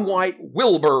black and white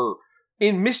Wilbur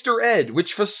in Mr. Ed,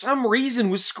 which for some reason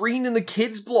was screened in the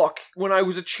kids' block when I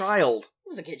was a child.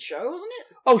 It was a kid's show, wasn't it?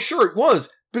 Oh, sure it was,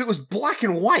 but it was black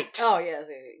and white. Oh, yeah.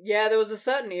 Yeah, there was a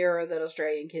certain era that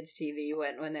Australian kids' TV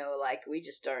went when they were like, we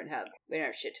don't have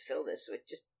shit to fill this with.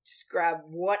 Just grab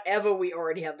whatever we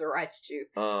already have the rights to.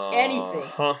 Anything.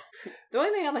 The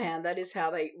only thing on the hand, that is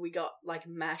how we got, like,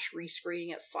 MASH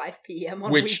rescreening at 5 p.m.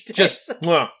 on which weekdays. Just... It's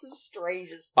the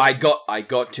strangest thing. I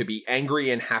got to be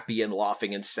angry and happy and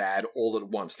laughing and sad all at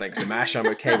once, thanks to MASH. I'm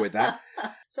okay with that.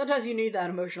 Sometimes you need that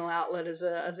emotional outlet as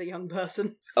a young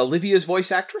person. Olivia's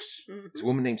voice actress is a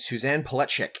woman named Suzanne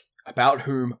Paletchik, about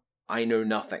whom I know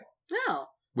nothing. No.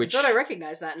 Which... I thought I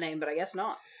recognized that name, but I guess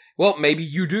not. Well, maybe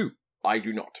you do. I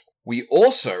do not. We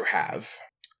also have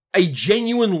a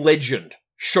genuine legend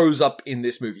shows up in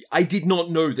this movie. I did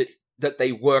not know that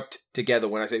they worked together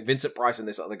when I say Vincent Price and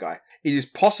this other guy. It is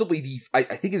possibly I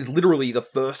think it is literally the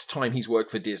first time he's worked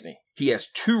for Disney. He has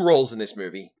 2 roles in this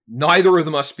movie. Neither of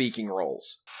them are speaking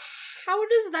roles. How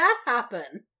does that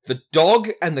happen? The dog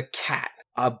and the cat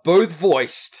are both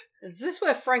voiced... Is this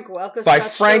where Frank Welker by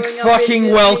starts Frank showing up in fucking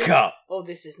Disney? Welker. Oh,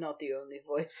 this is not the only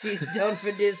voice he's done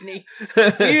for Disney.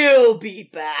 He'll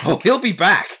be back. Oh, he'll be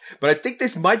back. But I think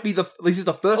this is the first time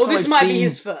I've seen... Oh, this might be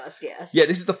his first, yes. Yeah,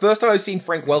 this is the first time I've seen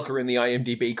Frank Welker in the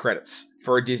IMDb credits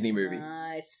for a Disney movie.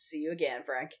 Nice to see you again,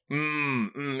 Frank.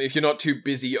 If you're not too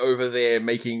busy over there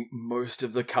making most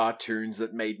of the cartoons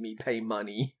that made me pay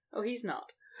money. Oh, he's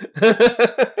not.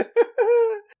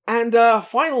 And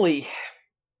finally...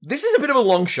 This is a bit of a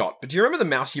long shot, but do you remember the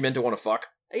mouse you meant to want to fuck?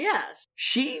 Yes.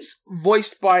 She's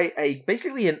voiced by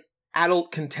basically an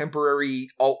adult contemporary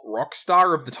alt-rock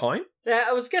star of the time. Yeah,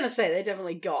 I was going to say, they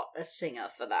definitely got a singer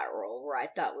for that role, right?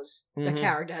 That was... The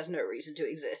character has no reason to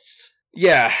exist.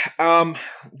 Yeah,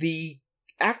 the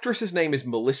actress's name is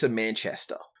Melissa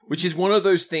Manchester, which is one of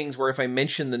those things where if I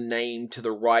mention the name to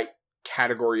the right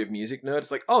category of music nerd, it's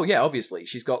like, oh yeah, obviously,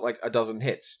 she's got like a dozen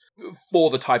hits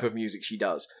for the type of music she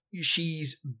does. She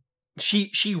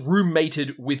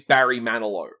roommated with Barry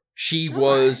Manilow. She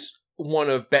was one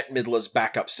of Bette Midler's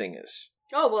backup singers.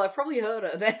 Oh, well, I've probably heard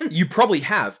her then. You probably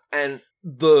have, and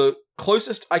the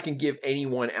closest I can give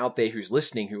anyone out there who's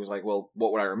listening who was like, well,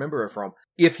 what would I remember her from?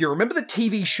 If you remember the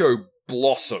TV show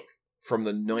Blossom from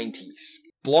the 90s,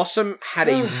 Blossom had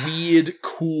a weird,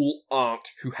 cool aunt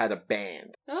who had a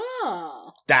band.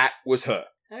 Oh. That was her.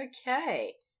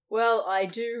 Okay. Well, I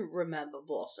do remember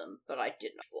Blossom, but I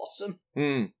didn't Blossom.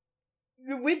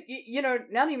 With,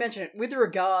 now that you mention it, with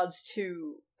regards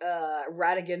to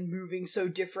Ratigan moving so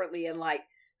differently and, like,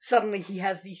 suddenly he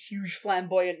has these huge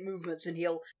flamboyant movements and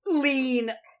he'll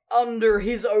lean under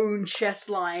his own chest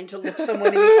line to look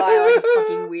someone in the eye like a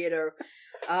fucking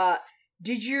weirdo.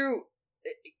 Did you...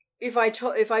 If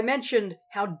I mentioned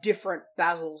how different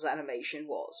Basil's animation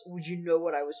was, would you know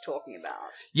what I was talking about?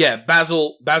 Yeah,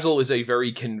 Basil is a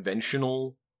very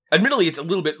conventional... Admittedly, it's a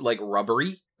little bit, like,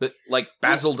 rubbery, but, like,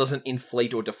 Basil doesn't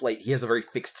inflate or deflate. He has a very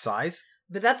fixed size.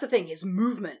 But that's the thing, his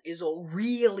movement is all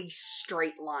really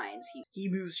straight lines. He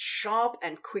moves sharp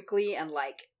and quickly and,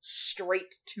 like,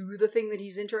 straight to the thing that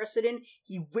he's interested in.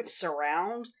 He whips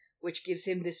around, which gives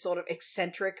him this sort of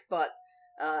eccentric but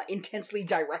intensely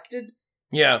directed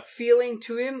feeling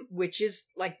to him, which is,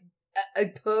 like, a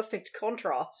perfect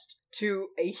contrast to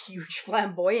a huge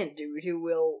flamboyant dude who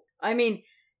will... I mean,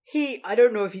 I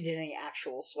don't know if he did any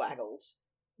actual swaggles,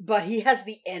 but he has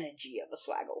the energy of a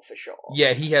swaggle for sure.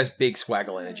 Yeah, he has big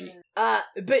swaggle energy.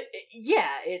 But yeah,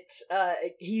 it's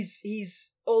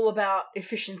he's all about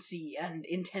efficiency and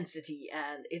intensity,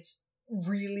 and it's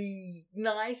really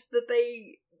nice that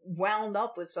they wound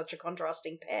up with such a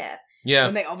contrasting pair. Yeah.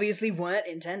 When they obviously weren't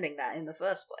intending that in the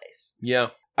first place. Yeah.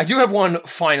 I do have one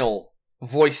final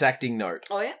voice acting note.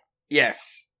 Oh yeah?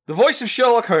 Yes. The voice of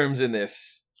Sherlock Holmes in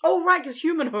this Oh right, because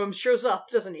Human Holmes shows up,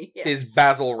 doesn't he? Yes. is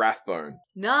Basil Rathbone.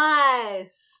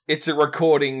 Nice! It's a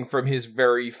recording from his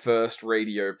very first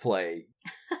radio play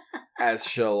as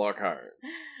Sherlock Holmes.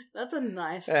 That's a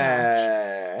nice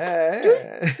touch. Do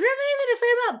Do you have anything to say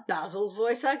about Basil's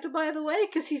voice actor, by the way?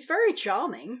 Because he's very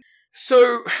charming.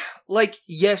 So, like,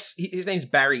 yes, his name's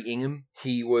Barry Ingham.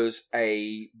 He was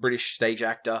a British stage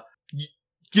actor.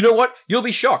 You know what? You'll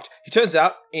be shocked. He turns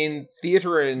out in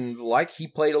theatre and, like, he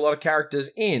played a lot of characters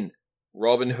in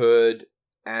Robin Hood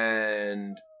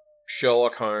and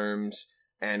Sherlock Holmes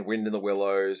and Wind in the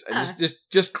Willows and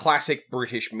just classic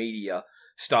British media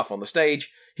stuff on the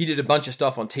stage. He did a bunch of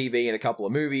stuff on TV and a couple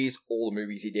of movies. All the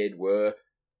movies he did were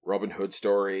Robin Hood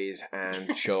stories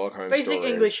and Sherlock Holmes Basic stories.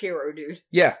 English hero, dude.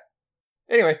 Yeah.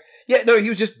 Anyway, yeah, no, he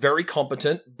was just very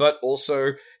competent, but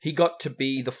also he got to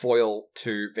be the foil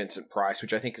to Vincent Price,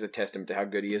 which I think is a testament to how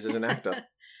good he is as an actor.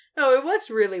 No, it works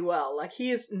really well. Like,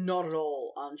 he is not at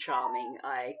all uncharming.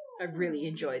 I really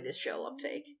enjoy this Sherlock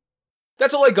take.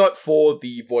 That's all I got for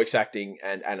the voice acting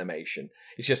and animation.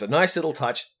 It's just a nice little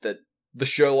touch that the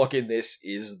Sherlock in this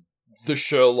is the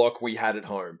Sherlock we had at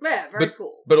home. Yeah, very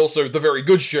cool. But also the very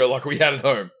good Sherlock we had at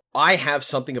home. I have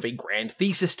something of a grand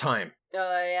thesis time.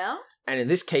 Yeah? And in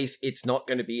this case, it's not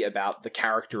going to be about the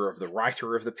character of the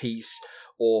writer of the piece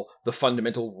or the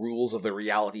fundamental rules of the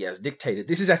reality as dictated.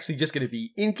 This is actually just going to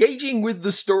be engaging with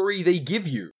the story they give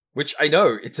you, which I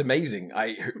know, it's amazing.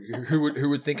 Who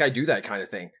would think I do that kind of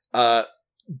thing?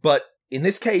 But in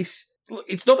this case, look,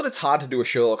 it's not that it's hard to do a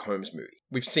Sherlock Holmes movie.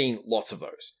 We've seen lots of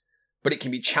those. But it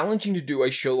can be challenging to do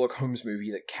a Sherlock Holmes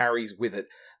movie that carries with it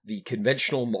the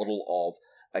conventional model of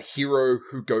a hero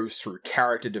who goes through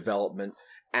character development,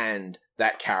 and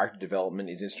that character development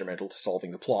is instrumental to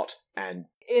solving the plot. And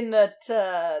in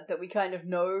that we kind of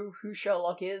know who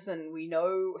Sherlock is, and we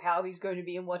know how he's going to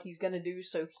be and what he's going to do,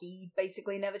 so he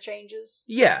basically never changes.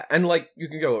 Yeah, and like, you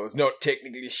can go, it's not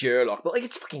technically Sherlock, but like,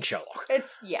 it's fucking Sherlock.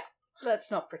 Yeah, let's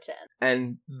not pretend.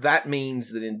 And that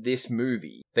means that in this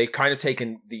movie, they've kind of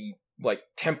taken the, like,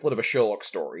 template of a Sherlock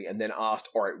story and then asked,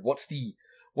 alright, what's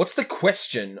the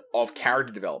question of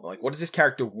character development? Like, what does this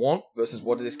character want versus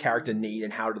what does this character need,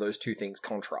 and how do those two things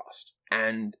contrast?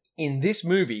 And in this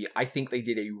movie, I think they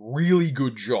did a really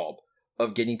good job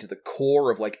of getting to the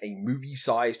core of, like, a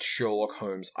movie-sized Sherlock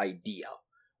Holmes idea,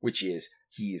 which is,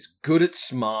 he is good at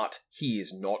smart, he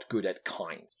is not good at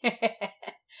kind.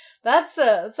 That's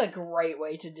a great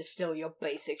way to distill your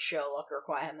basic Sherlock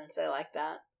requirements. I like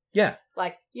that. Yeah.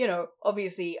 Like, you know,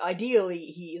 obviously, ideally,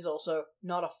 he is also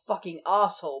not a fucking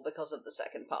asshole because of the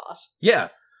second part. Yeah.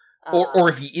 Or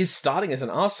if he is starting as an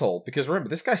asshole, because remember,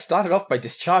 this guy started off by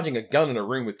discharging a gun in a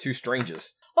room with two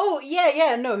strangers. Oh,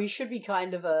 yeah, no, he should be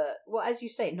kind of well, as you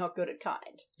say, not good at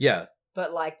kind. Yeah.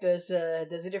 But, like, there's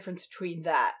a difference between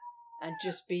that and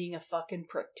just being a fucking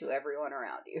prick to everyone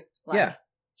around you. Like, yeah.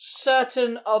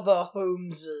 Certain other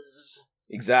Holmeses.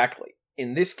 Exactly.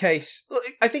 In this case,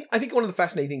 I think one of the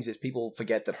fascinating things is people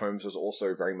forget that Holmes was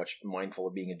also very much mindful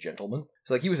of being a gentleman.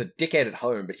 So, like, he was a dickhead at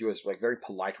home, but he was, like, very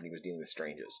polite when he was dealing with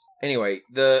strangers. Anyway,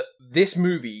 this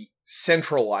movie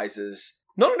centralizes,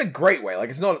 not in a great way, like,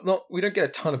 it's not we don't get a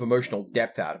ton of emotional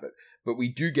depth out of it, but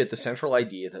we do get the central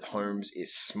idea that Holmes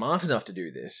is smart enough to do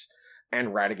this, and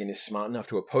Radigan is smart enough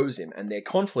to oppose him, and their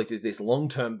conflict is this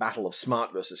long-term battle of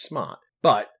smart versus smart.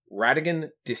 But Radigan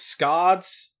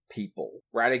discards people.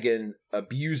 Radigan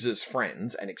abuses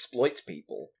friends and exploits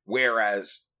people,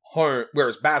 whereas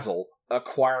Basil,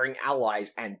 acquiring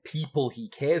allies and people he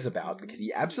cares about, because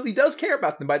he absolutely does care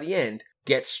about them by the end,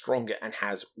 gets stronger and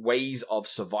has ways of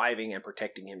surviving and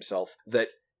protecting himself that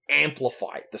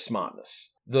amplify the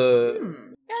smartness.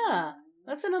 Yeah,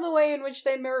 That's another way in which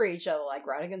they mirror each other. Like,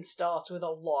 Ratigan starts with a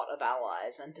lot of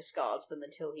allies and discards them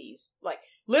until he's, like,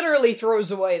 literally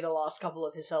throws away the last couple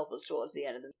of his helpers towards the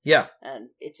end of the movie. Yeah. And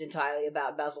it's entirely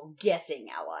about Basil getting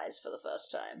allies for the first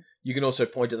time. You can also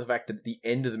point to the fact that at the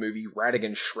end of the movie,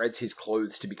 Ratigan shreds his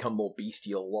clothes to become more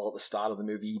bestial, while at the start of the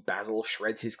movie, Basil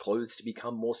shreds his clothes to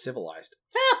become more civilized.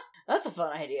 That's a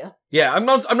fun idea. Yeah, I'm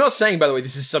not saying, by the way,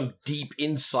 this is some deep,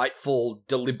 insightful,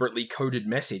 deliberately coded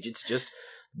message. It's just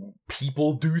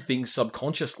people do things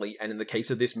subconsciously, and in the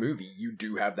case of this movie, you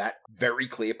do have that very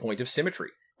clear point of symmetry.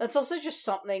 That's also just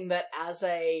something that as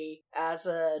a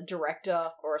director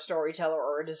or a storyteller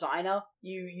or a designer,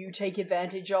 you take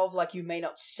advantage of. Like, you may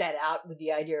not set out with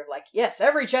the idea of, like, yes,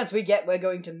 every chance we get, we're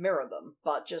going to mirror them.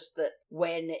 But just that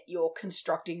when you're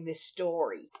constructing this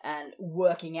story and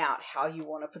working out how you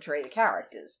want to portray the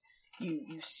characters, you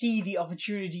see the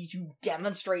opportunity to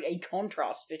demonstrate a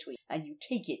contrast between, and you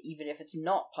take it even if it's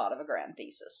not part of a grand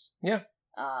thesis. Yeah.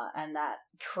 And that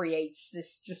creates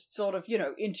this just sort of,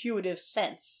 intuitive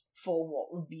sense for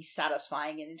what would be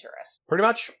satisfying and interesting. Pretty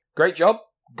much. Great job.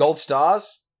 Gold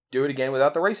stars. Do it again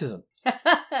without the racism.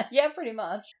 Yeah, pretty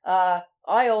much. I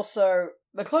also,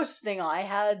 the closest thing I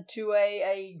had to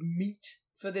a meat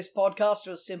for this podcast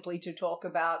was simply to talk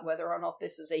about whether or not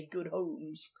this is a good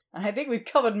Holmes. And I think we've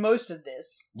covered most of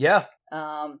this. Yeah.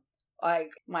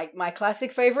 My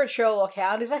classic favorite Sherlock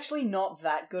Hound is actually not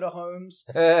that good a Holmes,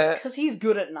 because he's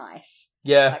good at nice.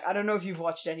 Yeah. Like, I don't know if you've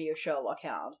watched any of Sherlock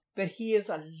Hound, but he is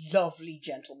a lovely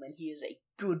gentleman. He is a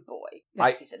good boy.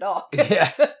 He's a dog.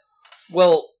 Yeah.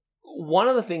 Well, one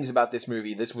of the things about this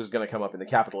movie, this was going to come up in the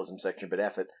capitalism section, but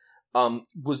F it,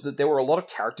 was that there were a lot of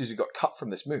characters who got cut from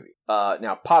this movie.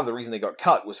 Now, part of the reason they got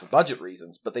cut was for budget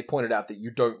reasons, but they pointed out that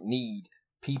you don't need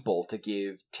people to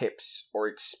give tips or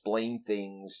explain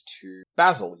things to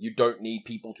Basil. You don't need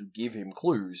people to give him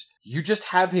clues. You just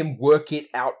have him work it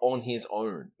out on his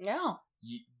own. Yeah.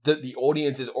 The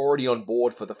audience is already on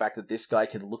board for the fact that this guy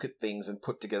can look at things and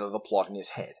put together the plot in his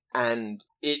head. And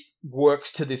it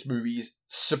works to this movie's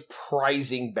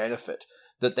surprising benefit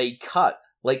that they cut,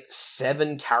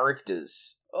 7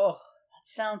 characters. Oh, that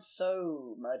sounds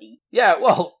so muddy. Yeah,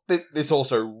 well, this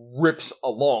also rips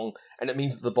along, and it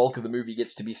means that the bulk of the movie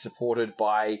gets to be supported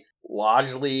by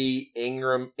largely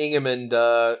Ingham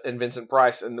and Vincent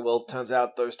Price, and, well, it turns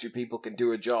out those two people can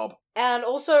do a job. And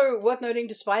also, worth noting,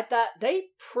 despite that, they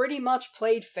pretty much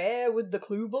played fair with the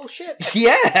clue bullshit.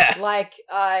 Yeah!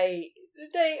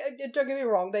 Don't get me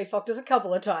wrong, they fucked us a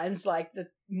couple of times, like the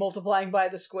multiplying by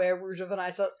the square root of an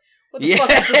what the fuck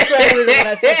is the square root of an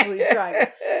isosceles triangle?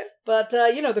 But,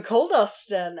 the coal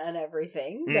dust and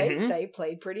everything, they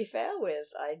played pretty fair with.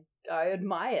 I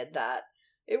admired that.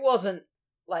 It wasn't,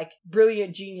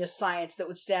 brilliant genius science that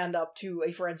would stand up to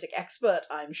a forensic expert,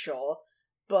 I'm sure,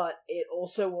 but it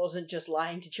also wasn't just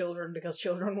lying to children because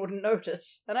children wouldn't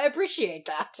notice. And I appreciate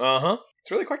that. Uh-huh.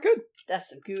 It's really quite good. That's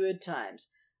some good times.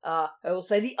 I will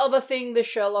say the other thing the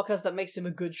Sherlock has that makes him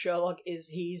a good Sherlock is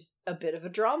he's a bit of a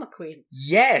drama queen.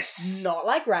 Yes! Not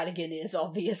like Ratigan is,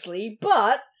 obviously,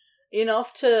 but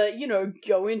enough to,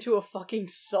 go into a fucking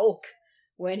sulk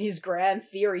when his grand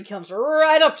theory comes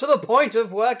right up to the point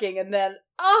of working, and then,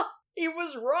 he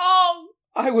was wrong!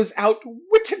 I was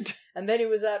outwitted! And then he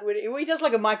was outwitted. He does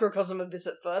a microcosm of this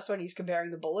at first when he's comparing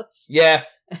the bullets. Yeah.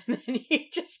 And then he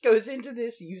just goes into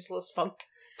this useless funk.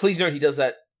 Please note he does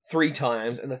that 3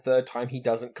 times, and the 3rd time he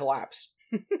doesn't collapse.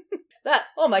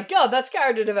 Oh my god, that's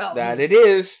character development. That it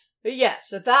is. But yeah,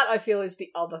 so that I feel is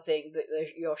the other thing that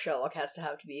your Sherlock has to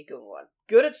have to be a good one.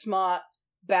 Good at smart,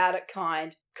 bad at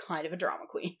kind of a drama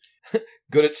queen.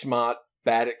 Good at smart,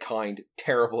 bad at kind,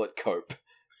 terrible at cope.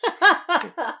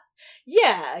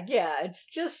 Yeah, it's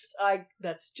just,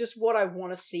 that's just what I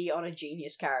want to see on a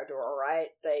genius character, alright?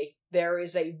 There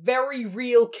is a very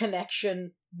real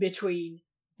connection between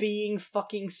being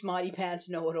fucking smarty pants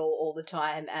know-it-all all the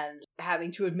time and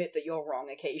having to admit that you're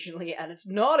wrong occasionally, and it's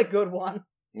not a good one.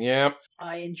 Yeah.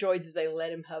 I enjoyed that they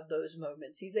let him have those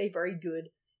moments. He's a very good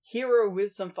hero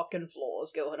with some fucking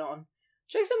flaws going on.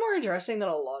 Which makes him more interesting than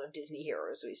a lot of Disney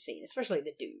heroes we've seen, especially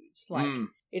the dudes.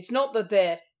 It's not that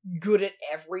they're good at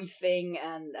everything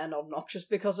and obnoxious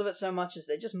because of it so much as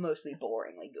they're just mostly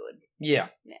boringly good. Yeah.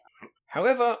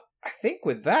 However, I think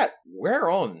with that, we're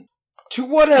on to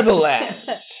whatever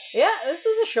lands. Yeah, this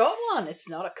is a short one. It's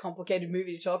not a complicated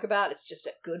movie to talk about. It's just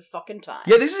a good fucking time.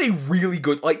 Yeah, this is a really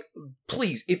good,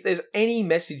 please, if there's any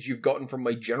message you've gotten from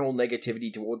my general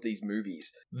negativity towards these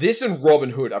movies, this and Robin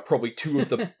Hood are probably 2 of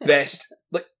the best,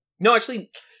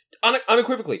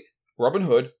 unequivocally, Robin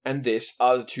Hood and this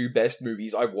are the 2 best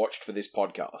movies I've watched for this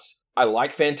podcast. I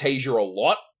like Fantasia a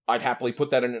lot. I'd happily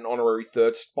put that in an honorary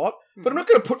third spot, but I'm not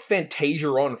going to put Fantasia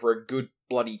on for a good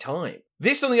bloody time.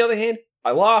 This, on the other hand,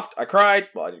 I laughed, I cried,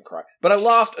 well, I didn't cry, but I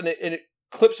laughed, and it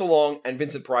clips along, and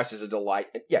Vincent Price is a delight.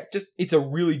 And yeah, it's a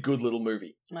really good little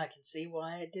movie. I can see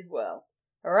why it did well.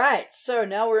 Alright, so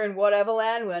now we're in Whatever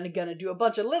Land. We're gonna do a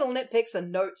bunch of little nitpicks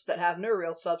and notes that have no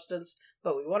real substance,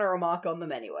 but we want to remark on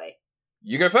them anyway.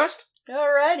 You go first?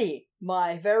 Alrighty,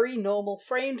 my very normal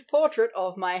framed portrait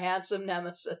of my handsome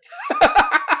nemesis.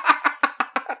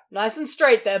 Nice and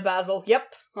straight there, Basil.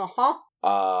 Yep.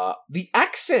 Uh-huh. The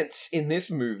accents in this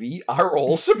movie are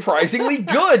all surprisingly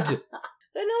good.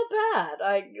 They're not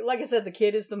bad. Like I said, the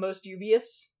kid is the most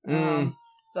dubious.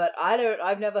 But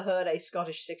I've never heard a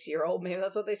Scottish 6-year-old. Maybe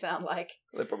that's what they sound like.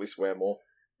 They probably swear more.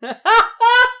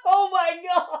 Oh my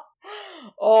god!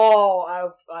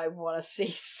 Oh, I want to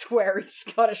see sweary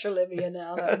Scottish Olivia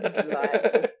now. That would be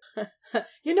delightful.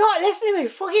 You're not listening to me,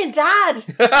 fucking dad!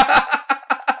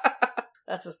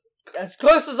 That's as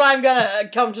close as I'm gonna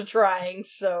come to trying,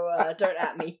 so don't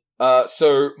at me.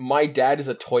 So my dad is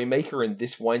a toy maker, and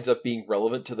this winds up being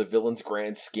relevant to the villain's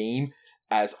grand scheme,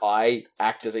 as I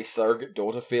act as a surrogate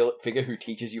daughter figure who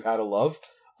teaches you how to love.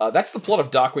 That's the plot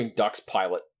of Darkwing Duck's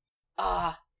pilot.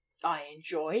 I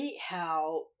enjoy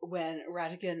how when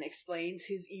Ratigan explains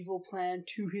his evil plan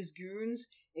to his goons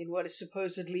in what is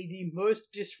supposedly the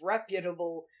most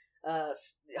disreputable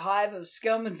hive of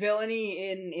scum and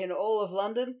villainy in all of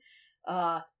London,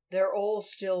 they're all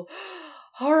still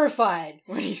horrified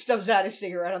when he stubs out his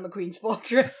cigarette on the Queen's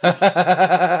portrait.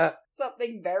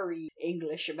 Something very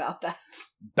English about that.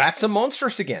 Bats are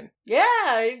monstrous again.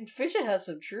 Yeah, Fidget has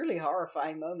some truly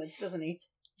horrifying moments, doesn't he?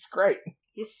 It's great.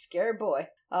 He's a scary boy.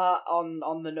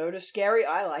 On the note of scary,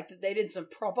 I like that they did some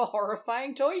proper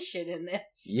horrifying toy shit in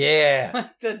this. Yeah.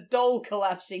 Like the doll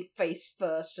collapsing face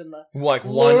first and the like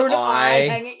one eye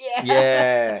hanging.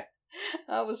 Yeah.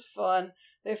 That was fun.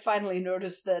 They finally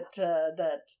noticed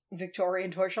that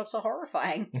Victorian toy shops are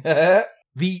horrifying.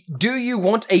 The "do you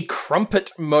want a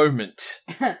crumpet" moment.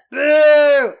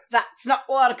 Boo! That's not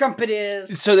what a crumpet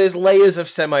is. So there's layers of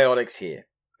semiotics here,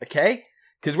 okay?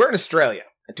 Because we're in Australia.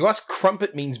 And to us,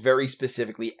 crumpet means very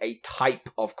specifically a type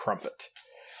of crumpet.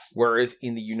 Whereas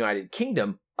in the United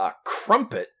Kingdom, a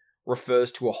crumpet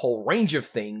refers to a whole range of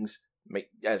things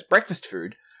as breakfast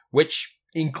food, which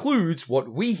includes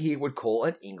what we here would call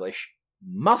an English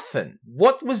muffin.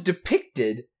 What was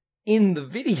depicted in the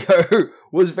video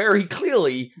was very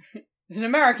clearly... It's an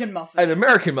American muffin. An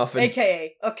American muffin.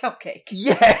 AKA a cupcake.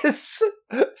 Yes!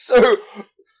 So...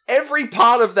 every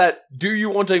part of that "do you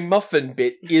want a muffin"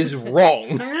 bit is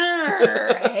wrong.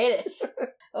 I hate it.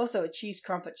 Also, a cheese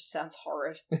crumpet just sounds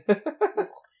horrid.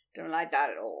 Don't like that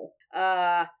at all.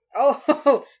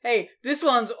 Hey, this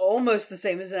one's almost the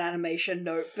same as an animation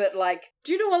note, but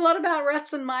do you know a lot about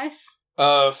rats and mice?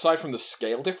 Aside from the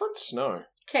scale difference? No.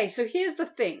 Okay, so here's the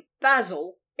thing.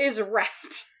 Basil is a rat.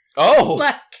 Oh!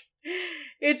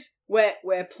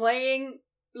 We're playing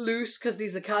loose because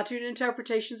these are cartoon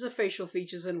interpretations of facial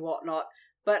features and whatnot,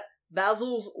 but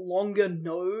Basil's longer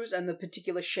nose and the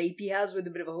particular shape he has with a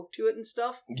bit of a hook to it and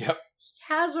stuff, Yep. he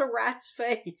has a rat's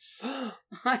face.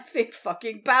 I think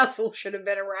fucking Basil should have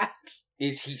been a rat.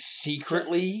 Is he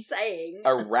secretly Just saying.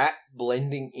 a rat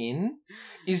blending in?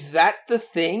 Is that the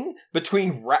thing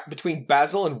between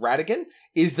Basil and Ratigan?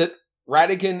 Is that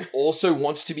Ratigan also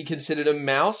wants to be considered a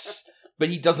mouse, but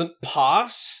he doesn't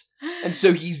pass? And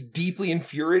so he's deeply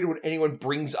infuriated when anyone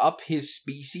brings up his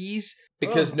species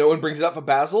because no one brings it up for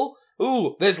Basil?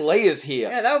 Ooh, there's layers here.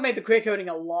 Yeah, that would make the queer coding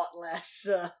a lot less,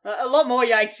 a lot more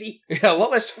yikesy. Yeah, a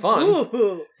lot less fun.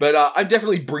 Ooh. But I'm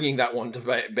definitely bringing that one to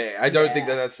bear. I don't think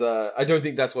I don't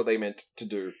think that's what they meant to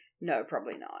do. No,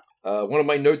 probably not. One of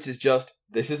my notes is just,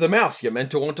 this is the mouse you're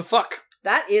meant to want to fuck.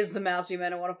 That is the mouse you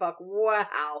meant to want to fuck.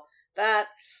 Wow. That,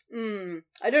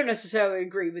 I don't necessarily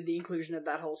agree with the inclusion of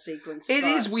that whole sequence. It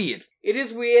is weird. It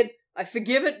is weird. I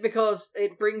forgive it because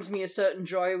it brings me a certain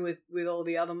joy with all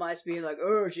the other mice being like,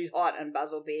 oh, she's hot, and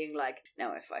Basil being like,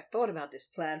 now if I thought about this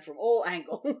plan from all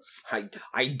angles...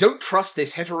 I don't trust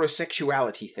this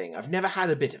heterosexuality thing. I've never had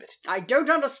a bit of it. I don't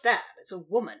understand. It's a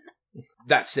woman.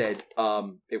 That said,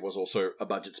 it was also a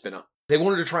budget spinner. They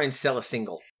wanted to try and sell a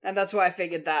single. And that's why I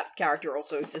figured that character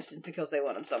also existed, because they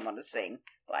wanted someone to sing.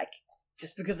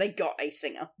 Just because they got a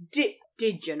singer. Did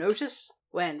you notice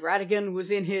when Ratigan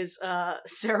was in his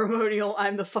ceremonial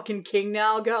 "I'm the fucking king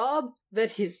now" garb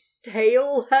that his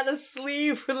tail had a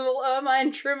sleeve with a little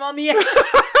ermine trim on the end?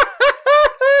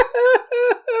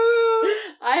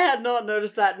 I had not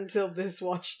noticed that until this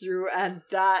watch through, and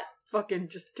that fucking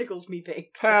just tickles me pink.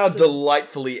 How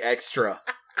delightfully extra.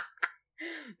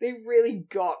 They really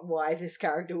got why this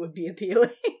character would be appealing.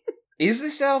 Is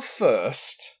this our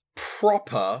first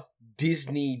proper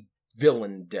Disney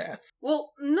villain death?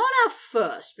 Well, not our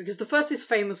first, because the first is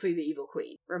famously the Evil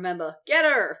Queen. Remember,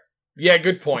 get her! Yeah,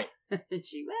 good point.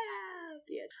 She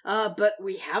but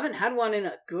we haven't had one in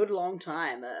a good long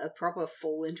time, a proper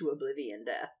fall into oblivion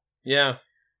death. Yeah.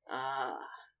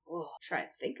 Try and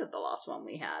think of the last one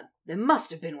we had. There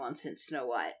must have been one since Snow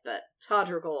White, but it's hard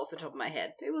to recall off the top of my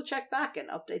head. Maybe we'll check back and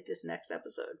update this next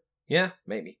episode. Yeah,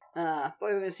 maybe. But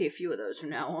we're going to see a few of those from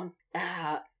now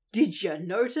on. Did you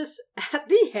notice at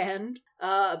the end,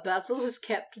 Basil has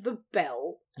kept the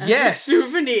bell as a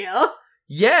souvenir?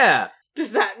 Yeah!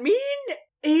 Does that mean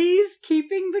he's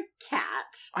keeping the cat?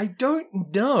 I don't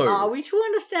know. Are we to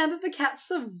understand that the cat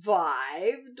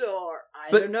survived, or I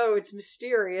don't know, it's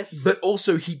mysterious. But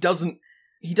also he doesn't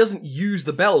use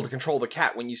the bell to control the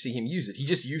cat when you see him use it. He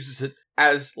just uses it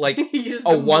as, like,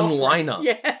 a one-liner.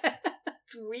 Yeah.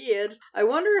 It's weird. I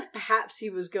wonder if perhaps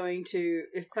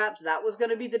perhaps that was going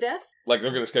to be the death? Like,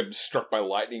 they're going to get struck by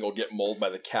lightning or get mauled by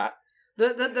the cat.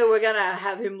 That we're going to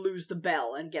have him lose the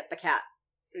bell and get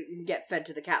fed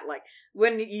to the cat. Like,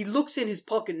 when he looks in his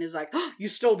pocket and is like, oh, you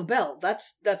stole the bell.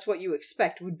 That's what you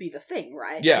expect would be the thing,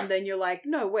 right? Yeah. And then you're like,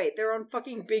 no, wait, they're on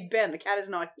fucking Big Ben. The cat is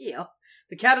not here.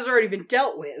 The cat has already been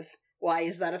dealt with. Why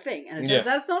is that a thing? And it turns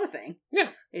out it's not a thing. Yeah.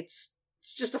 It's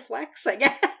just a flex, I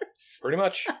guess. Pretty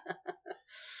much.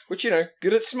 Which,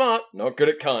 good at smart, not good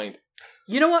at kind.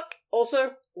 You know what?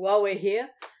 Also, while we're here,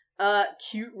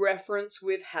 cute reference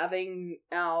with having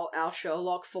our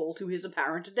Sherlock fall to his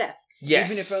apparent death. Yes.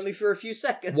 Even if only for a few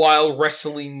seconds. While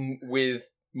wrestling with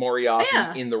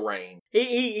Moriarty in the rain.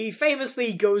 He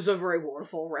famously goes over a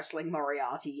waterfall wrestling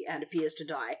Moriarty and appears to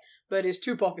die, but is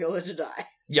too popular to die.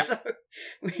 Yeah. So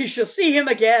we shall see him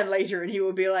again later, and he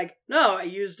will be like, no, I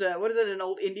used, an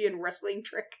old Indian wrestling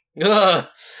trick? Ugh.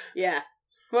 Yeah.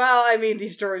 Well, I mean,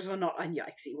 these stories were not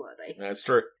unyikesy, were they? That's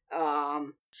true.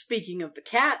 Speaking of the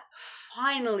cat,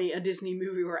 finally a Disney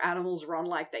movie where animals run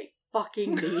like they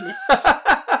fucking mean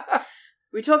it.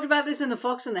 We talked about this in The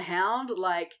Fox and the Hound,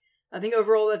 like, I think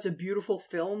overall that's a beautiful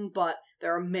film, but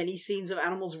there are many scenes of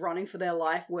animals running for their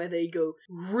life where they go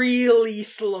really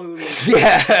slowly.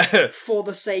 Yeah. For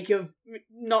the sake of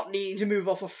not needing to move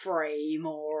off a frame,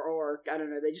 or I don't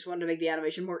know, they just wanted to make the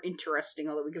animation more interesting,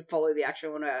 or that we could follow the action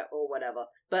or whatever.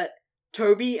 But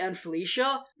Toby and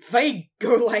Felicia, they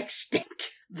go like stink.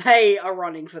 They are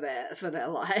running for their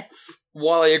lives.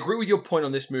 While I agree with your point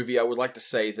on this movie, I would like to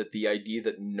say that the idea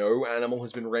that no animal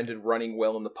has been rendered running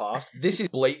well in the past, this is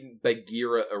blatant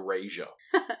Bagheera erasure.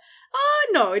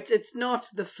 No, it's not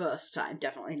the first time,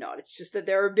 definitely not. It's just that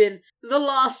there have been, the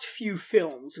last few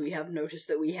films, we have noticed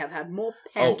that we have had more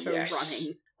panto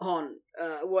running on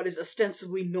what is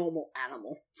ostensibly normal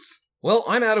animals. Well,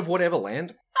 I'm out of whatever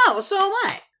land. Oh, well, so am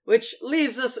I. Which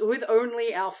leaves us with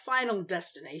only our final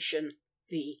destination,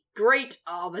 the Great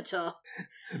Arbiter.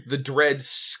 The dread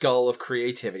skull of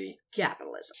creativity.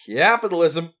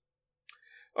 Capitalism.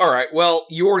 Alright, well,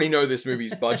 you already know this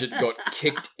movie's budget got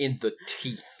kicked in the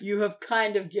teeth. You have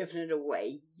kind of given it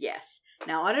away, yes.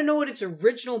 Now, I don't know what its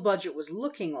original budget was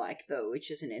looking like, though, which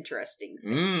is an interesting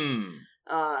thing.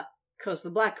 Because the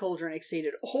Black Cauldron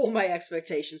exceeded all my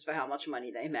expectations for how much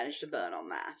money they managed to burn on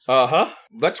that. Uh-huh.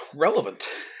 That's relevant.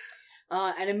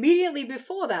 And immediately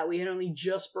before that, we had only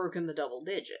just broken the double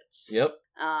digits. Yep.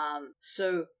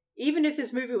 So even if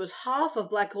this movie was half of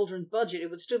Black Cauldron's budget, it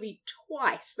would still be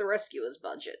twice The Rescuer's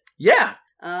budget. Yeah.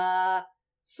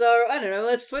 So, I don't know,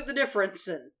 let's split the difference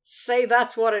and say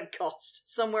that's what it cost.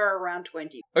 Somewhere around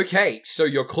 20. Okay, so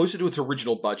you're closer to its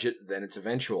original budget than its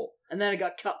eventual. And then it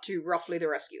got cut to roughly The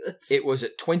Rescuers. It was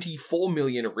at 24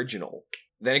 million original.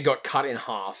 Then it got cut in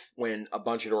half when a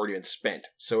bunch had already been spent.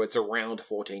 So it's around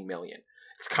 14 million.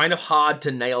 It's kind of hard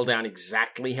to nail down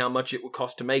exactly how much it would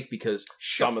cost to make because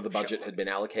some of the budget had been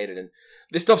allocated and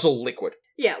this stuff's all liquid.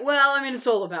 Yeah, well, I mean, it's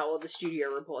all about what the studio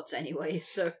reports anyway,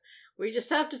 so we just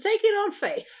have to take it on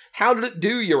faith. How did it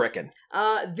do, you reckon?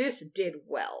 This did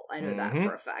well. I know that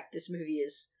for a fact. This movie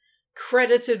is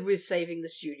credited with saving the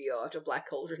studio after Black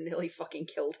Cauldron nearly fucking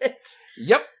killed it.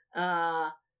 Yep.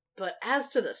 But as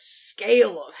to the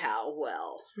scale of how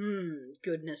well,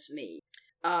 goodness me.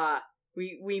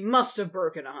 We must have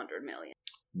broken 100 million.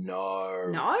 No.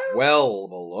 No? Well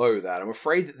below that. I'm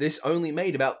afraid that this only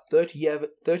made about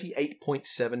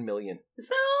 38.7 million. Is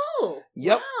that all?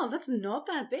 Yep. Wow, that's not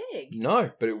that big.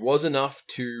 No, but it was enough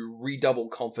to redouble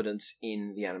confidence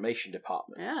in the animation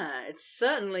department. Yeah, it's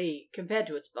certainly, compared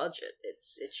to its budget,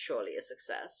 it's surely a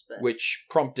success. But which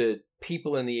prompted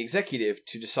people in the executive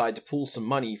to decide to pool some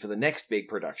money for the next big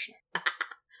production.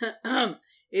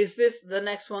 Is this the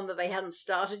next one that they hadn't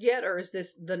started yet, or is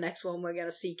this the next one we're going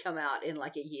to see come out in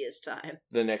like a year's time?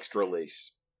 The next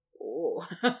release. Oh.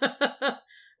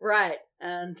 Right.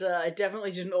 And it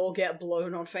definitely didn't all get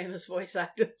blown on famous voice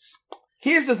actors.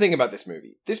 Here's the thing about this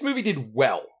movie. This movie did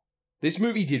well. This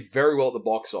movie did very well at the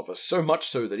box office, so much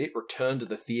so that it returned to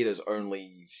the theaters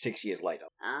only 6 years later.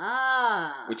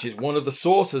 Ah. Which is one of the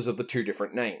sources of the two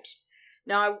different names.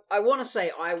 Now, I want to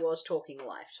say I was talking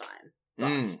Lifetime,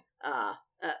 but,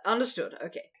 understood,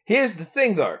 okay. Here's the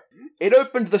thing, though. It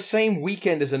opened the same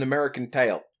weekend as An American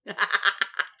Tail.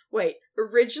 Wait,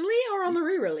 originally or on the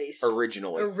re-release?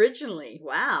 Originally. Originally,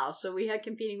 wow. So we had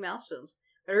competing milestones.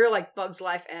 A real, like, Bugs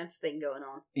Life Ants thing going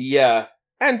on. Yeah.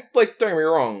 And, like, don't get me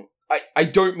wrong, I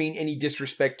don't mean any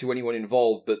disrespect to anyone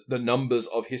involved, but the numbers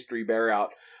of history bear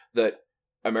out that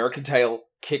American Tail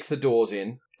kicked the doors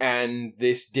in, and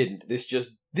this didn't. This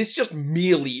just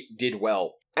merely did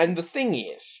well. And the thing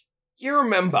is, you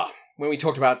remember when we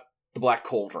talked about the Black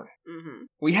Cauldron? Mm-hmm.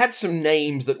 We had some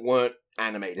names that weren't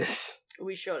animators.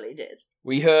 We surely did.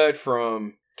 We heard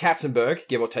from Katzenberg,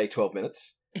 give or take 12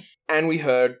 minutes, and we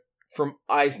heard from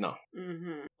Eisner.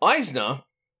 Mm-hmm. Eisner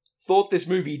thought this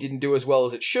movie didn't do as well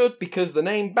as it should because the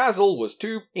name Basil was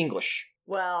too English.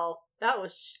 Well, that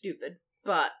was stupid,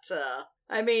 but,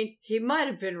 I mean, he might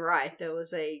have been right. There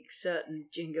was a certain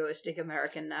jingoistic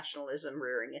American nationalism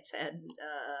rearing its head,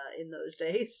 in those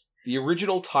days. The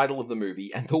original title of the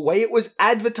movie and the way it was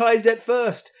advertised at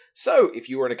first. So, if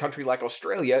you were in a country like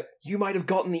Australia, you might have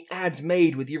gotten the ads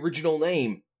made with the original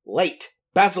name late.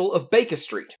 Basil of Baker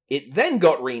Street. It then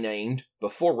got renamed,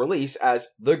 before release, as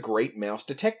The Great Mouse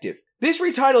Detective. This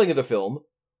retitling of the film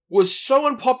was so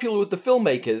unpopular with the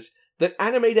filmmakers that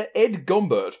animator Ed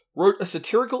Gombert wrote a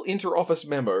satirical inter-office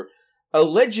memo,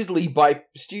 allegedly by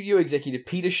studio executive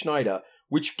Peter Schneider,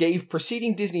 which gave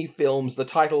preceding Disney films the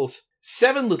titles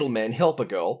Seven Little Men Help a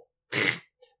Girl,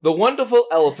 The Wonderful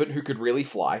Elephant Who Could Really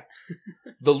Fly,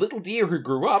 The Little Deer Who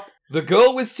Grew Up, The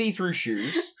Girl with See-Through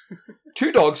Shoes,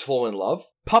 Two Dogs Fall in Love,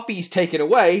 Puppies Taken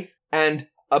Away, and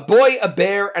A Boy, a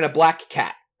Bear, and a Black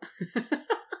Cat.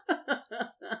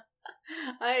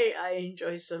 I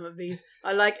enjoy some of these.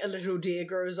 I like A Little Deer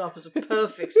Grows Up as a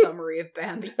perfect summary of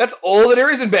Bambi. That's all that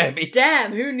there is in Bambi.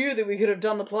 Damn, who knew that we could have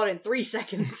done the plot in 3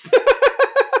 seconds?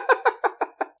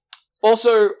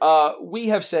 Also, we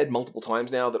have said multiple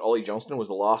times now that Ollie Johnston was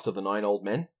the last of the 9 old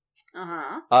men.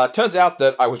 Uh-huh. Turns out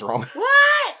that I was wrong.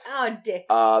 What? Oh, dicks.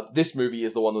 This movie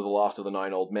is the one with the last of the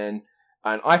 9 old men.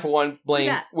 And I, for one,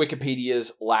 blame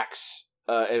Wikipedia's lax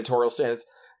editorial standards.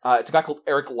 It's a guy called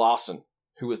Eric Larson,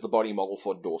 who was the body model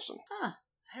for Dawson. Huh.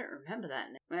 I don't remember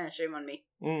that. Shame on me.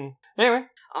 Anyway.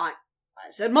 I've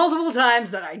said multiple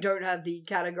times that I don't have the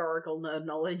categorical nerd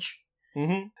knowledge.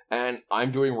 Mm-hmm. And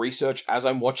I'm doing research as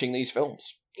I'm watching these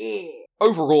films. Yeah.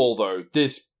 Overall, though,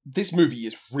 this movie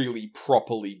is really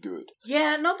properly good.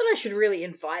 Yeah, not that I should really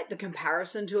invite the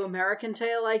comparison to American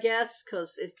Tail, I guess,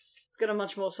 because it's got a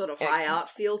much more sort of high art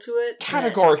feel to it.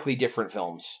 Categorically different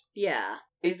films. Yeah.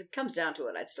 If it comes down to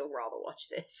it, I'd still rather watch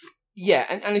this. Yeah,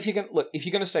 and if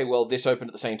you're gonna say, well, this opened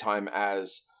at the same time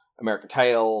as American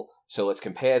Tail, so let's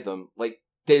compare them, like,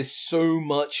 there's so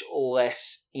much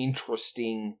less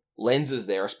interesting lenses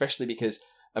there, especially because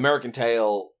American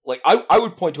Tail, like, I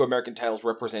would point to American Tail's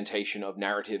representation of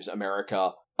narratives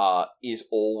America is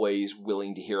always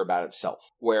willing to hear about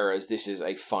itself, whereas this is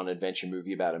a fun adventure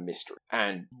movie about a mystery.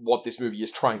 And what this movie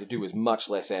is trying to do is much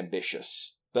less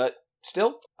ambitious. But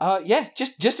still,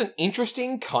 just an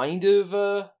interesting kind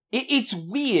of, It's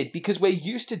weird, because we're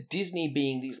used to Disney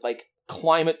being these, like,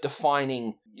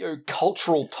 climate-defining,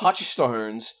 cultural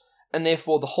touchstones, and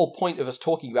therefore the whole point of us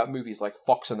talking about movies like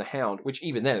Fox and the Hound, which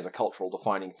even then is a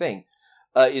cultural-defining thing,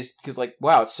 is because, like,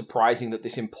 wow, it's surprising that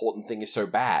this important thing is so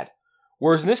bad.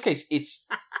 Whereas in this case, it's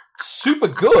super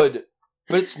good,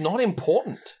 but it's not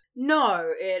important.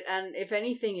 No, and if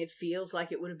anything, it feels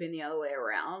like it would have been the other way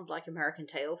around. Like American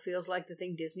Tail feels like the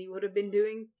thing Disney would have been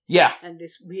doing. Yeah. And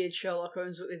this weird Sherlock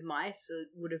Holmes with mice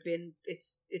would have been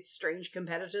its strange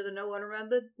competitor that no one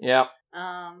remembered. Yeah.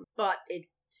 But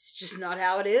it's just not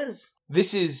how it is.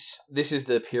 This is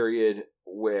the period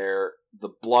where the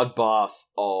bloodbath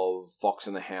of Fox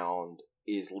and the Hound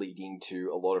is leading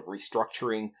to a lot of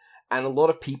restructuring, and a lot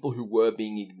of people who were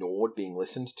being ignored being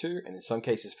listened to, and in some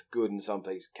cases for good, and in some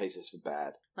cases for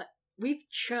bad. Like, we've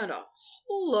churned a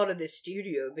whole lot of this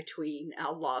studio between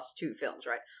our last 2 films,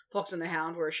 right? Fox and the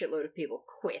Hound, where a shitload of people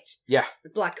quit. Yeah. The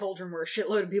Black Cauldron, where a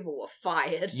shitload of people were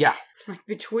fired. Yeah. Like,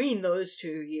 between those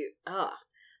two,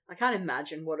 I can't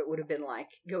imagine what it would have been like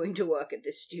going to work at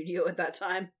this studio at that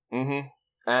time. Mm-hmm.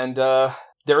 And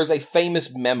there is a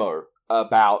famous memo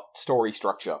about story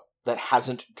structure that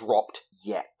hasn't dropped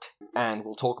yet. And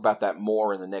we'll talk about that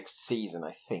more in the next season,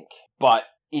 I think. But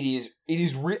we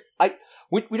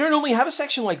don't normally have a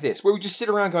section like this where we just sit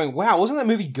around going, wow, wasn't that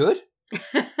movie good?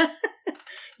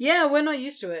 Yeah, we're not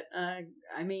used to it.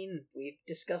 I mean, we've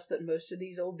discussed that most of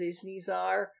these old Disneys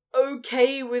are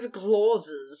okay with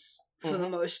clauses for the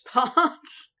most part.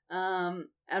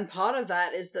 And part of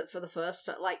that is that for the first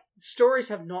time, stories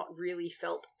have not really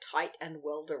felt tight and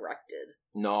well directed.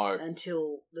 No.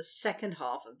 Until the second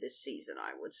half of this season,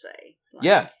 I would say.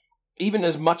 Yeah. Even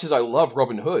as much as I love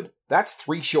Robin Hood, that's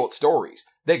 3 short stories.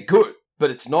 They're good,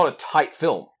 but it's not a tight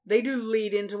film. They do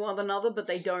lead into one another, but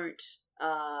they don't,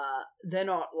 they're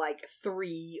not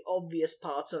 3 obvious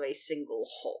parts of a single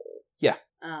whole. Yeah.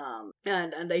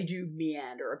 And they do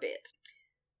meander a bit.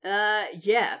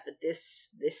 Yeah, but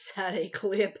this had a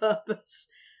clear purpose.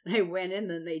 They went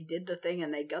in and they did the thing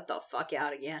and they got the fuck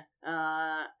out again.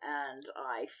 And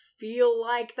I feel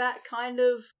like that kind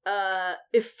of,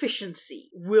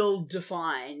 efficiency will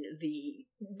define the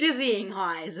dizzying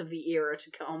highs of the era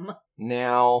to come.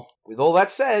 Now, with all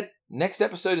that said, next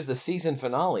episode is the season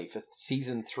finale for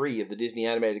season 3 of the Disney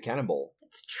Animated Cannonball.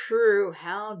 It's true.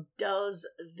 How does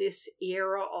this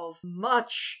era of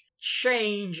much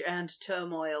change and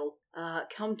turmoil,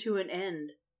 come to an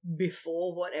end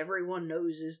before what everyone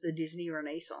knows is the Disney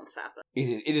Renaissance happens?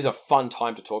 It is a fun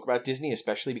time to talk about Disney,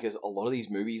 especially because a lot of these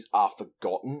movies are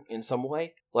forgotten in some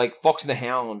way. Like Fox and the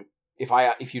Hound,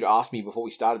 if you'd asked me before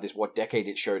we started this what decade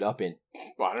it showed up in,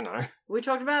 I don't know. We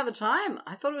talked about it at the time.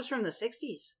 I thought it was from the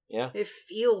 60s. Yeah. It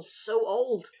feels so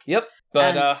old. Yep,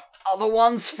 but and other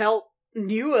ones felt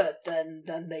newer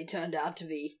than they turned out to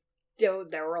be.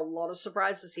 There were a lot of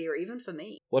surprises here, even for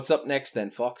me. What's up next then,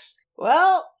 Fox?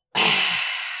 Well,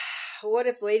 what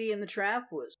if Lady and the Tramp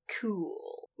was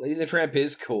cool? Lady and the Tramp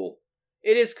is cool.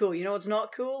 It is cool. You know what's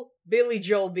not cool? Billy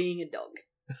Joel being a dog.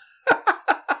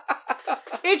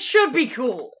 It should be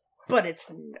cool, but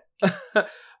it's not.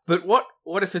 But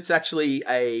what if it's actually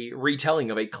a retelling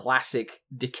of a classic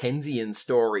Dickensian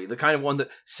story? The kind of one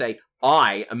that, say,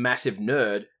 I, a massive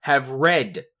nerd, have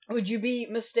read. Would you be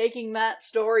mistaking that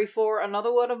story for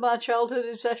another one of my childhood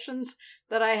obsessions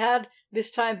that I had,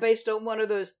 this time based on one of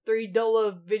those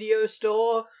 $3 video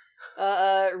store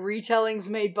retellings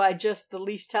made by just the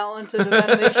least talented of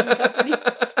animation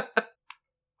companies?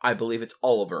 I believe it's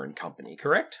Oliver and Company,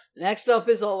 correct? Next up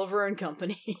is Oliver and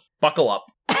Company. Buckle up.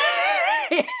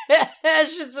 That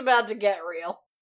shit's about to get real.